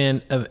hugest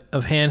fan of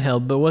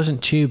handheld, but it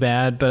wasn't too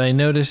bad. But I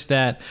noticed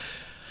that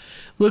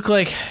looked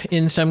like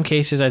in some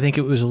cases, I think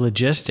it was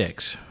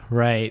logistics,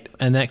 right?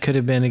 And that could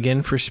have been,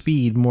 again, for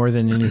speed more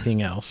than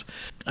anything else.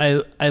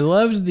 I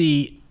loved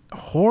the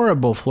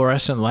horrible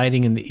fluorescent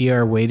lighting in the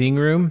ER waiting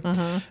room.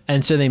 Mm-hmm.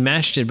 And so they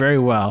matched it very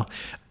well.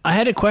 I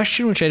had a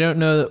question, which I don't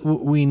know that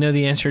we know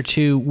the answer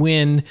to,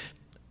 when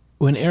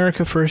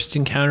Erica first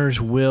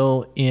encounters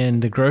Will in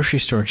the grocery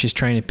store and she's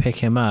trying to pick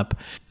him up,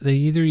 they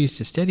either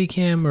used a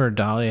Steadicam or a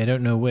dolly, I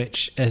don't know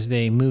which, as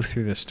they move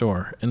through the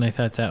store. And I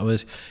thought that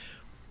was,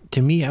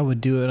 to me, I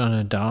would do it on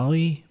a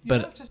dolly,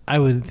 but I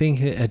would think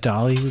that a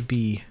dolly would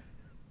be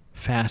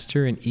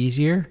faster and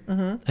easier.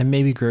 Mm-hmm. And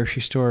maybe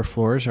grocery store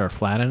floors are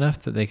flat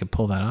enough that they could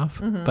pull that off.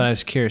 Mm-hmm. But I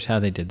was curious how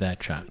they did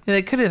that shot. Yeah,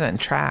 they could have done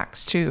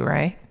tracks too,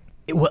 right?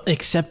 Well,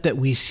 except that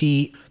we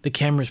see the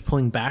cameras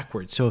pulling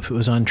backwards. So if it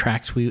was on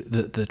tracks,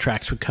 the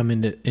tracks would come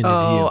into view.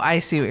 Oh, I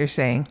see what you're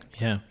saying.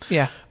 Yeah.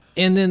 Yeah.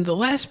 And then the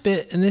last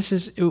bit, and this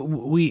is,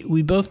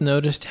 we both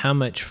noticed how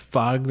much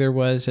fog there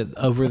was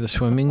over the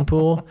swimming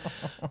pool.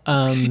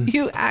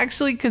 You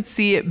actually could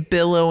see it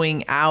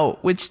billowing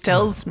out, which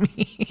tells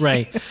me.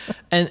 Right.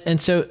 And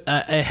so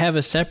I have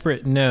a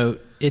separate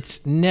note.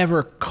 It's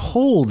never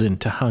cold in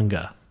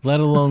Tujunga, let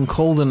alone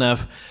cold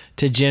enough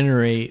to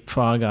generate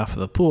fog off of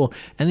the pool.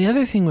 And the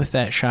other thing with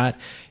that shot,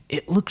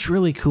 it looks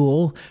really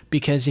cool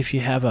because if you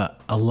have a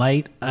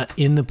light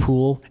in the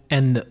pool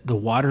and the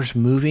water's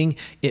moving,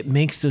 it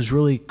makes those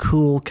really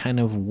cool kind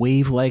of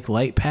wave-like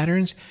light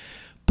patterns.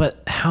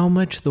 But how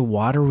much the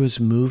water was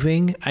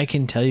moving, I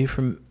can tell you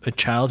from a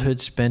childhood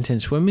spent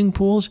in swimming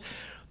pools,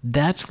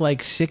 that's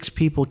like 6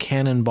 people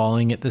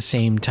cannonballing at the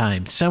same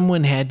time.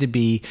 Someone had to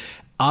be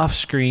off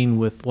screen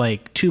with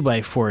like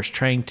 2x4s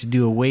trying to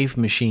do a wave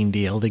machine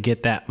deal to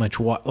get that much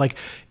water. Like,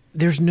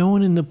 there's no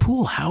one in the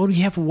pool. How do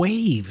you have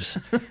waves?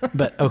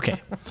 But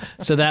okay.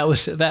 So that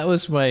was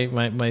my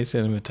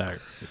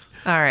cinematography.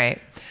 All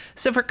right.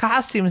 So for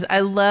costumes,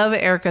 I love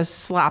Erica's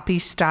sloppy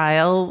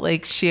style.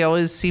 Like, she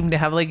always seemed to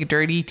have like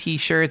dirty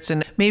t-shirts,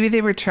 and maybe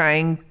they were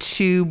trying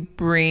to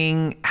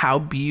bring how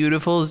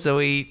beautiful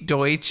Zoe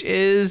Deutsch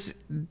is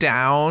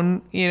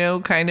down,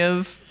 kind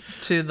of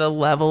to the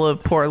level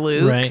of poor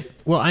Luke. Right.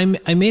 Well,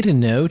 I made a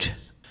note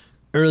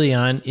early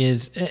on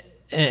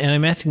and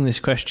I'm asking this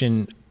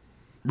question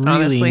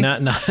really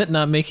honestly,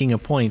 not making a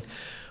point.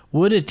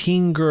 Would a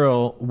teen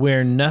girl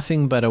wear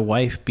nothing but a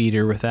wife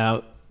beater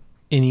without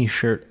any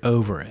shirt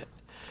over it?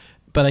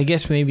 But I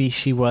guess maybe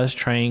she was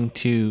trying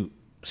to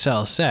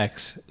sell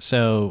sex,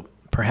 so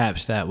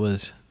perhaps that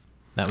was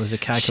a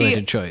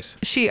calculated choice.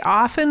 She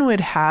often would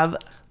have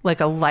like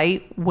a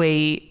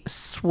lightweight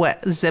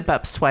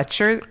zip-up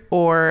sweatshirt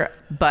or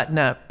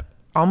button-up,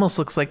 almost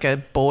looks like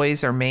a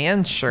boys or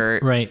man's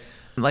shirt, right?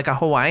 Like a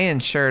Hawaiian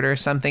shirt or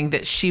something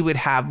that she would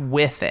have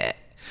with it.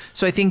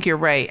 So I think you're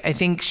right. I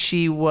think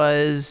she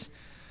was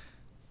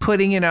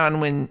putting it on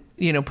when,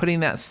 putting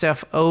that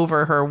stuff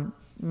over her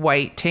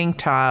white tank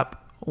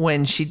top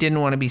when she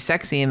didn't want to be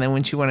sexy. And then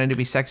when she wanted to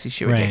be sexy,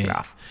 she would take it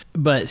off.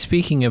 But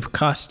speaking of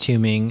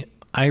costuming,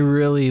 I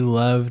really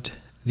loved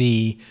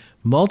the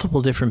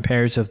multiple different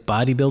pairs of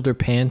bodybuilder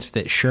pants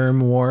that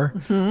Sherm wore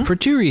for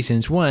 2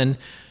 reasons. One,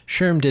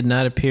 Sherm did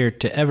not appear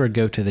to ever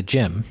go to the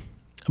gym,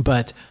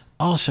 but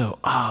also,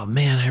 oh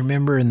man, I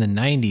remember in the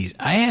 90s,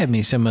 I had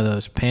me some of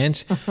those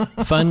pants.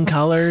 Fun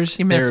colors.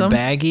 You miss they're them?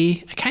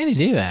 Baggy. I kind of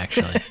do,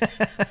 actually.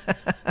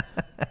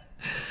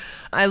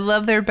 I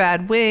love their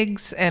bad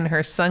wigs and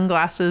her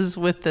sunglasses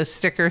with the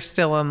sticker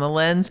still on the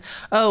lens.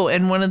 Oh,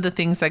 and one of the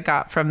things I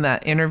got from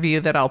that interview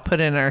that I'll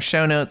put in our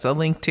show notes, a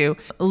link to,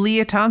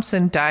 Leah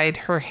Thompson dyed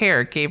her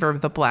hair, gave her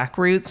the black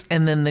roots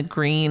and then the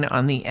green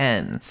on the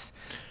ends.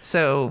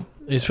 So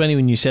it's funny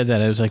when you said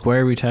that. I was like, why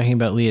are we talking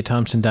about Leah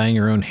Thompson dyeing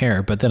her own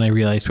hair? But then I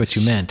realized what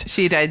you meant.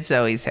 She dyed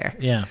Zoe's hair.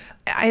 Yeah.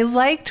 I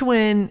liked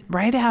when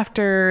right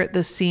after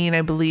the scene,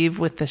 I believe,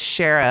 with the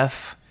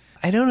sheriff,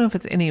 I don't know if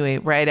it's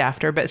right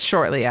after, but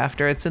shortly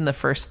after, it's in the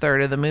first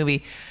third of the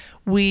movie,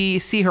 we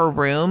see her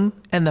room,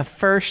 and the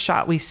first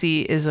shot we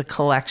see is a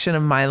collection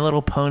of My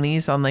Little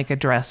Ponies on like a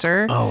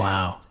dresser. Oh,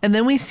 wow. And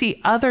then we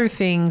see other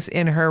things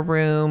in her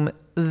room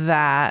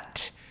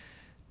that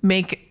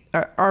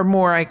are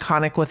more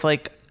iconic with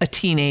like a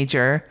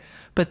teenager.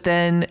 But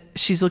then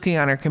she's looking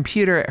on her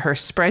computer at her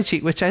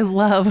spreadsheet, which I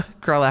love,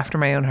 girl after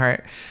my own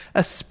heart,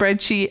 a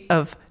spreadsheet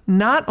of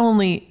not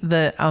only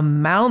the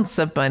amounts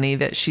of money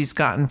that she's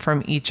gotten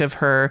from each of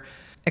her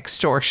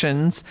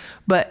extortions,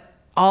 but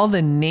all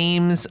the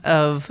names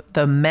of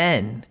the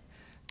men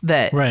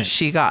that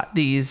she got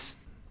these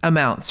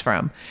amounts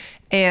from.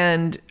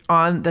 And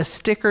on the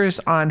stickers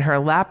on her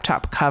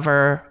laptop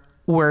cover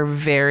were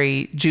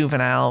very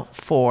juvenile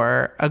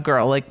for a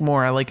girl, like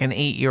more like an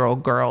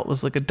 8-year-old girl. It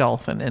was like a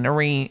dolphin and a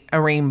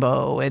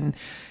rainbow and,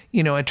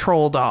 a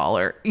troll doll,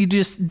 or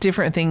just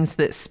different things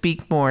that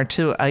speak more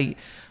to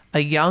a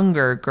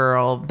younger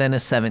girl than a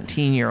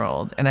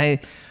 17-year-old. And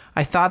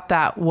I thought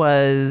that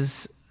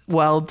was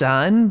well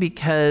done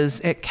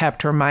because it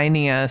kept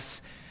reminding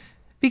us,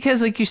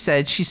 because like you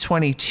said, she's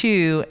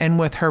 22, and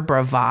with her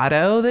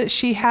bravado that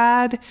she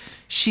had,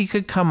 she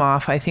could come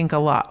off, I think, a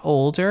lot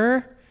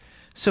older.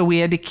 So we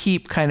had to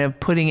keep kind of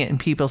putting it in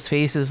people's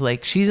faces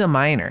like, she's a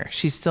minor.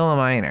 She's still a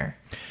minor.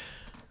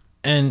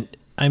 And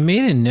I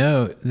made a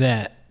note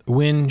that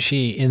when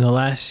in the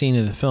last scene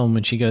of the film,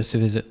 when she goes to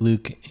visit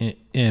Luke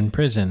in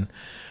prison,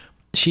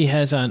 she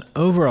has on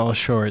overall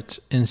shorts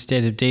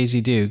instead of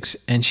Daisy Dukes,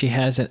 and she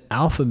has an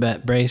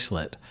alphabet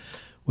bracelet,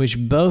 which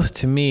both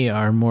to me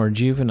are more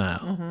juvenile.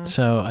 Mm-hmm.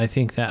 So I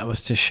think that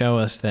was to show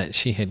us that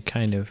she had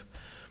kind of,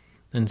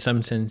 in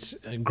some sense,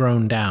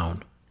 grown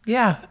down.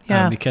 Yeah.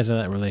 Because of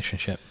that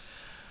relationship.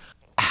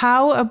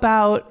 How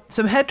about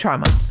some head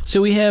trauma?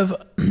 So we have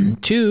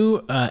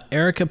 2.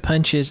 Erica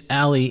punches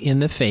Allie in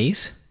the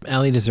face.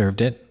 Allie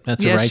deserved it.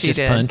 That's a righteous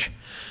punch.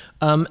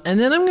 And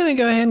then I'm going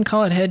to go ahead and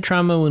call it head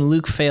trauma when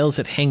Luke fails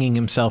at hanging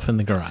himself in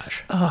the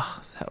garage.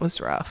 Oh, that was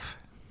rough.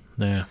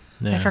 Yeah.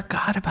 I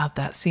forgot about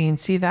that scene.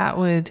 See,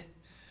 and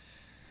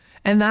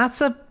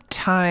that's a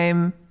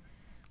time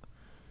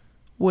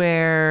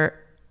where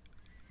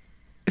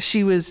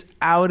she was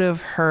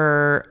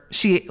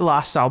she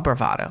lost all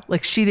bravado.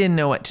 Like, she didn't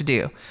know what to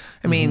do.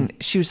 I mean,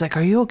 she was like,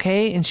 "Are you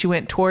okay?" And she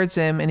went towards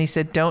him and he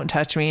said, "Don't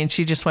touch me." And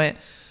she just went,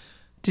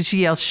 did she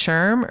yell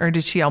Sherm or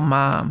did she yell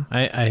Mom?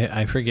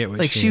 I forget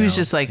what she yelled. was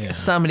just like,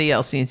 somebody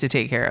else needs to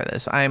take care of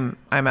this. I'm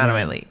out of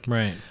my league.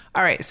 Right.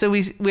 All right. So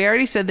we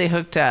already said they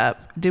hooked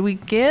up. Did we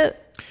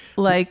get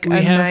like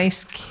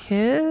nice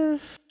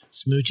kiss?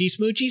 Smoochy,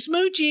 smoochy,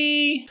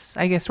 smoochy.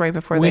 I guess right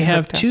before we they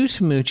have hooked up. 2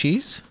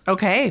 smoochies.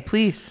 Okay,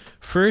 please.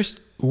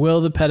 First,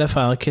 Will the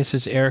pedophile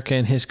kisses Erica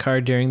in his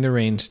car during the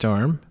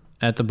rainstorm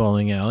at the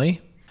bowling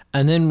alley.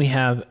 And then we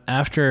have,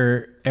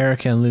 after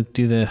Erica and Luke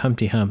do the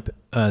Humpty Hump,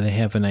 they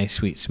have a nice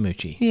sweet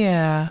smoochie.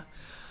 Yeah.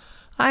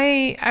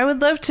 I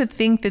would love to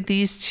think that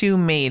these two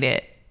made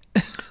it.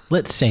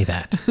 Let's say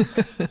that.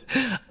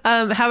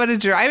 How about a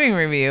driving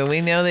review?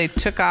 We know they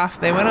took off.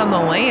 They went on the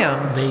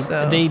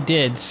lam. They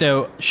did.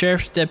 So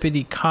Sheriff's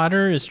Deputy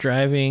Cotter is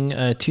driving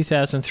a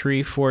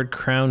 2003 Ford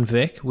Crown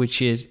Vic,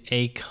 which is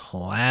a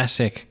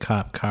classic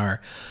cop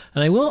car.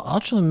 And I will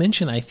also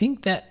mention, I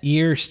think that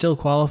year still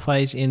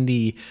qualifies in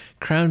the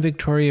Crown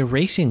Victoria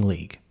Racing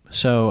League.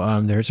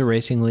 So there's a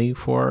racing league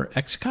for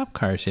ex-cop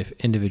cars if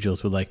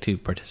individuals would like to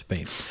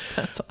participate.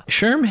 That's awesome.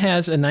 Sherm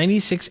has a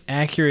 96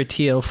 Acura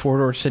TL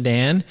four-door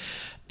sedan,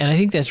 and I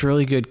think that's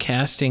really good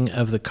casting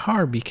of the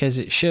car because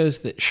it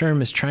shows that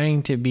Sherm is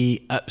trying to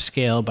be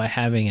upscale by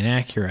having an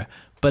Acura,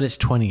 but it's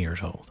 20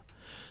 years old.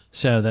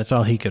 So that's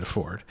all he could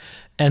afford.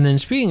 And then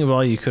speaking of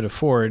all you could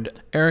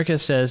afford, Erica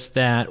says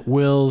that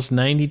Will's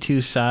 92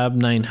 Saab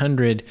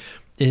 900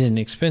 is an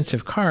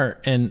expensive car,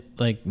 and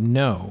like,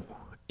 no.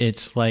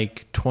 It's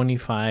like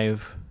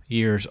 25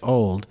 years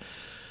old.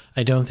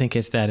 I don't think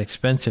it's that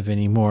expensive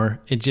anymore.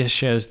 It just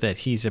shows that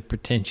he's a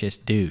pretentious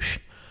douche.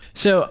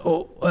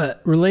 So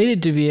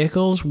related to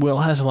vehicles, Will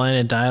has a line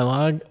of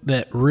dialogue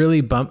that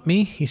really bumped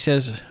me. He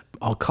says,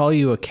 "I'll call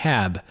you a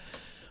cab."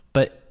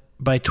 But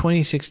by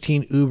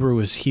 2016, Uber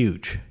was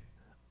huge.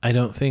 I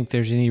don't think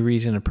there's any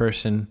reason a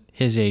person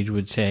his age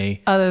would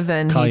say, other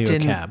than call he you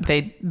didn't, a cab.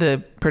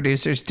 the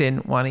producers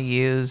didn't want to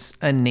use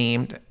a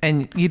named,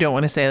 and you don't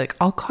want to say like,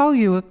 "I'll call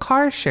you a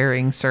car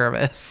sharing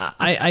service."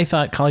 I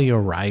thought call you a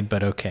ride,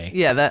 but okay.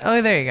 Yeah,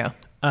 there you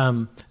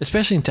go.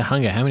 Especially in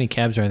Tahunga. How many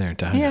cabs are there in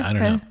Tahunga? Yeah, I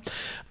don't know.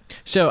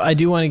 So I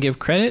do want to give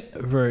credit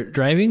for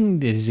driving.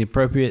 It is the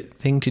appropriate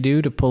thing to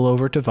do to pull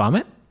over to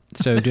vomit.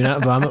 So do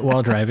not vomit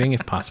while driving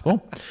if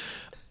possible.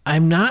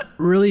 I'm not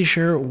really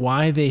sure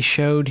why they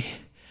showed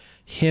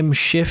him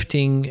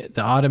shifting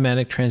the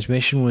automatic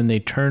transmission when they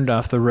turned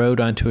off the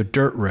road onto a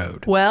dirt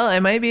road. Well, I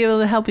might be able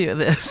to help you with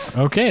this.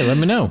 Okay, let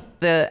me know.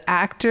 The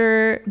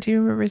actor, do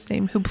you remember his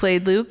name, who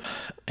played Luke?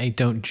 I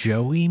don't,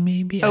 Joey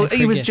maybe? Oh,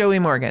 it was Joey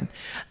Morgan.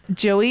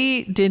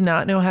 Joey did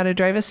not know how to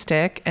drive a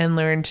stick and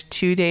learned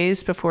 2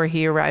 days before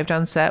he arrived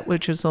on set,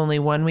 which was only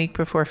 1 week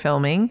before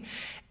filming.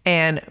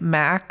 And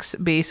Max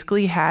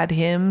basically had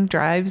him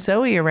drive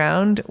Zoe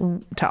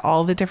around to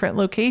all the different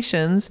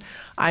locations.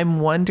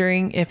 I'm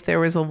wondering if there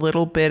was a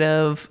little bit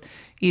of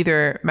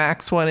either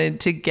Max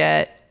wanted to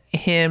get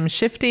him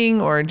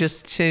shifting or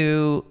just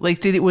to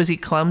like, was he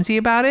clumsy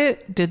about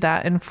it? Did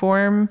that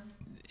inform?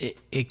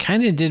 It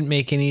kind of didn't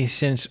make any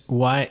sense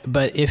why,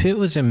 but if it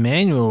was a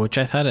manual, which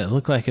I thought it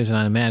looked like it was an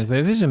automatic, but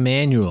if it was a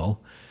manual,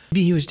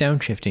 maybe he was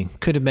downshifting.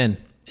 Could have been.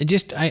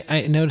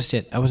 I noticed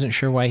it. I wasn't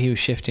sure why he was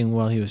shifting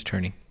while he was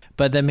turning.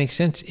 But that makes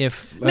sense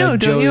if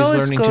don't Joey you is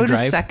always learning go to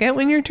drive. second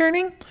when you're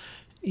turning?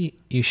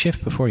 You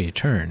shift before you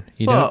turn.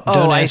 You Well,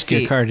 don't I ask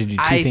your see. car to do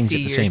two I things see at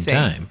the you're same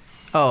saying. time.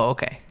 Oh,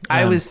 okay.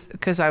 I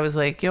was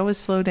like, you always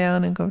slow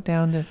down and go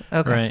down to,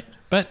 okay. Right.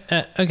 But,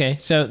 okay,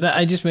 so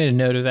I just made a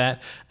note of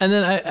that. And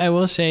then I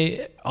will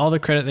say all the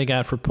credit they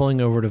got for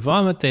pulling over to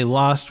vomit, they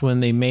lost when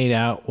they made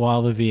out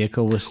while the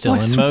vehicle was still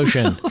in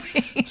motion.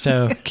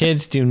 So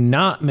kids do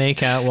not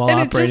make out while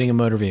operating a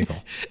motor vehicle.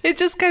 It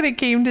just kind of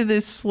came to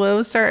this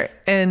slow start,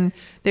 and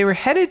they were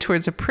headed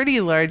towards a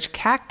pretty large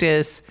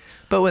cactus,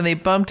 but when they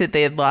bumped it,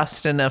 they had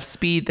lost enough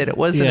speed that it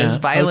wasn't as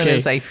violent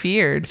as I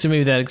feared. So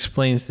maybe that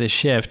explains the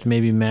shift.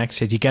 Maybe Max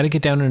said, you got to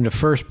get down into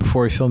first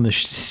before we film the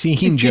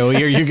scene,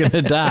 Joey, or you're going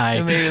to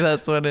die. Maybe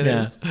that's what it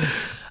is.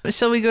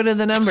 Shall we go to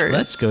the numbers?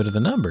 Let's go to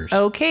the numbers.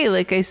 Okay,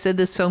 like I said,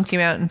 this film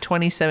came out in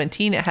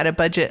 2017. It had a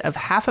budget of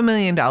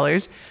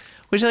 $500,000,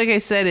 which, like I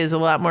said, is a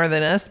lot more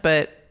than us,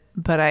 but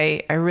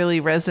I really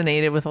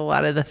resonated with a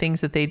lot of the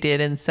things that they did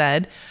and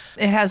said.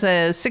 It has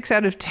a 6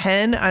 out of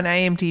 10 on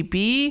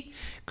IMDb.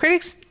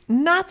 Critics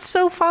not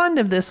so fond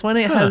of this one.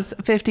 It has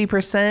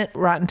 50%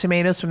 Rotten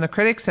Tomatoes from the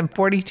critics and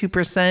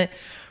 42%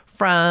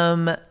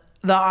 from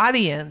the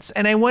audience.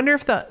 And I wonder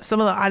if some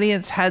of the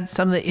audience had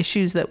some of the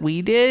issues that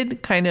we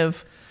did, kind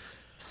of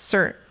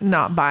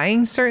not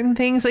buying certain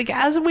things. Like,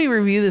 as we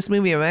review this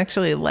movie, I'm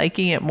actually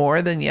liking it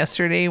more than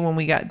yesterday when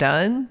we got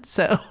done.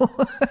 So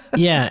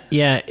yeah,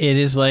 it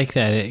is like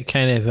that. It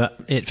kind of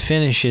it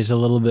finishes a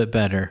little bit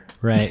better,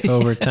 right,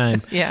 over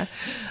time. yeah,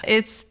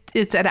 it's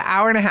It's an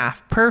hour and a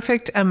half,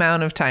 perfect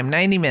amount of time,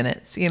 90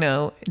 minutes,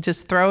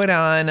 just throw it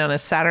on a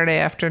Saturday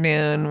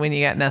afternoon when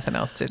you got nothing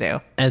else to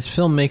do. As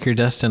filmmaker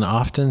Dustin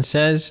often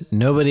says,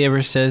 nobody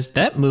ever says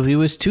that movie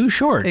was too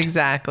short.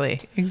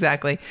 Exactly.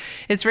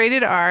 It's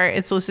rated R.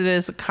 It's listed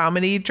as a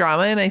comedy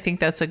drama, and I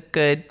think that's a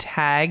good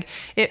tag.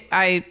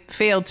 I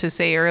failed to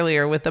say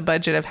earlier, with a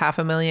budget of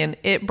 $500,000,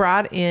 it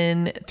brought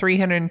in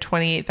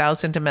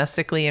 $328,000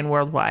 domestically and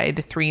worldwide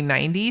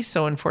 $390,000.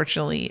 So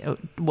unfortunately,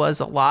 it was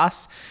a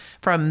loss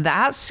from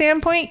that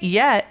standpoint.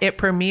 Yet it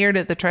premiered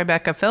at the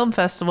Tribeca Film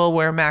Festival,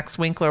 where Max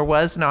Winkler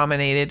was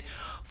nominated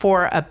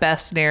for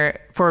best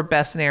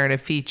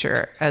narrative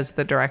feature as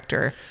the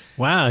director.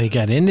 Wow, he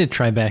got into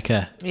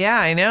Tribeca. Yeah,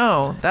 I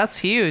know. That's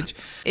huge.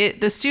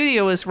 The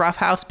studio is Rough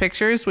House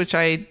Pictures, which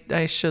I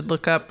should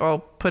look up. I'll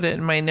put it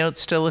in my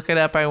notes to look it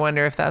up. I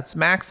wonder if that's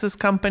Max's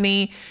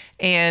company.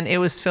 And it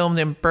was filmed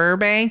in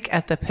Burbank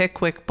at the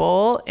Pickwick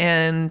Bowl,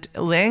 and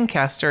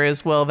Lancaster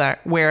as well,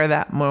 where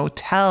that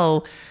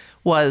motel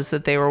was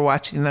that they were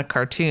watching the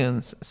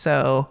cartoons.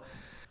 So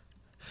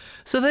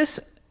this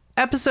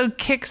episode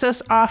kicks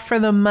us off for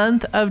the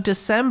month of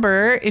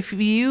December. If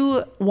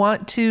you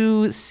want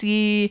to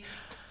see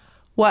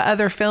what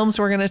other films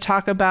we're going to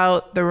talk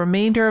about the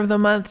remainder of the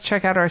month,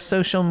 check out our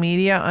social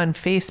media on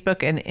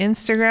Facebook and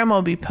Instagram.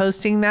 I'll be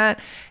posting that.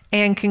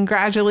 And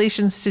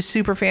congratulations to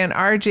Superfan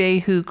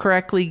RJ, who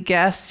correctly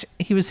guessed.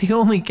 He was the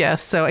only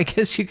guest, so I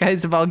guess you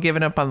guys have all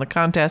given up on the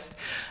contest.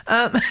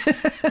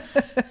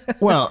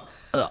 Well,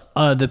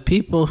 the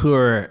people who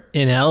are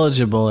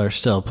ineligible are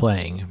still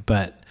playing,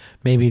 but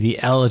maybe the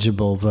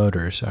eligible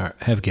voters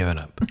have given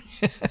up.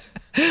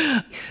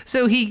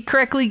 So he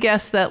correctly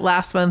guessed that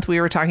last month we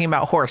were talking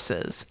about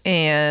horses.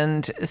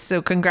 And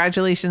so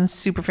congratulations,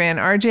 Superfan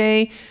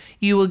RJ.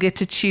 You will get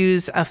to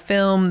choose a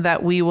film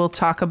that we will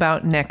talk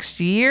about next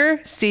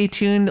year. Stay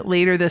tuned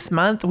later this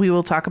month. We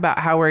will talk about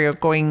how we're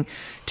going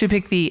to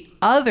pick the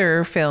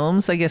other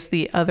films, I guess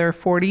the other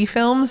 40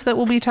 films that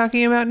we'll be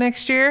talking about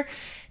next year.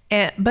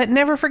 But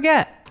never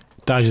forget,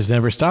 Dodges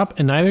never stop,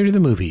 and neither do the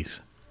movies.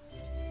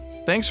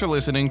 Thanks for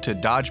listening to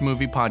Dodge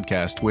Movie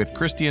Podcast with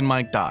Christy and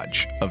Mike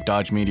Dodge of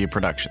Dodge Media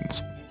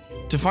Productions.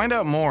 To find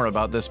out more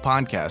about this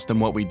podcast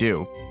and what we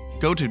do,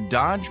 go to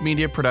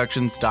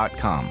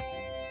dodgemediaproductions.com.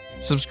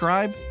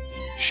 Subscribe,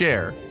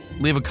 share,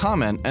 leave a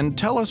comment, and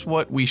tell us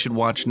what we should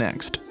watch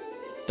next.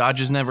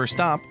 Dodges never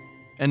stop,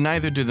 and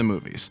neither do the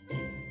movies.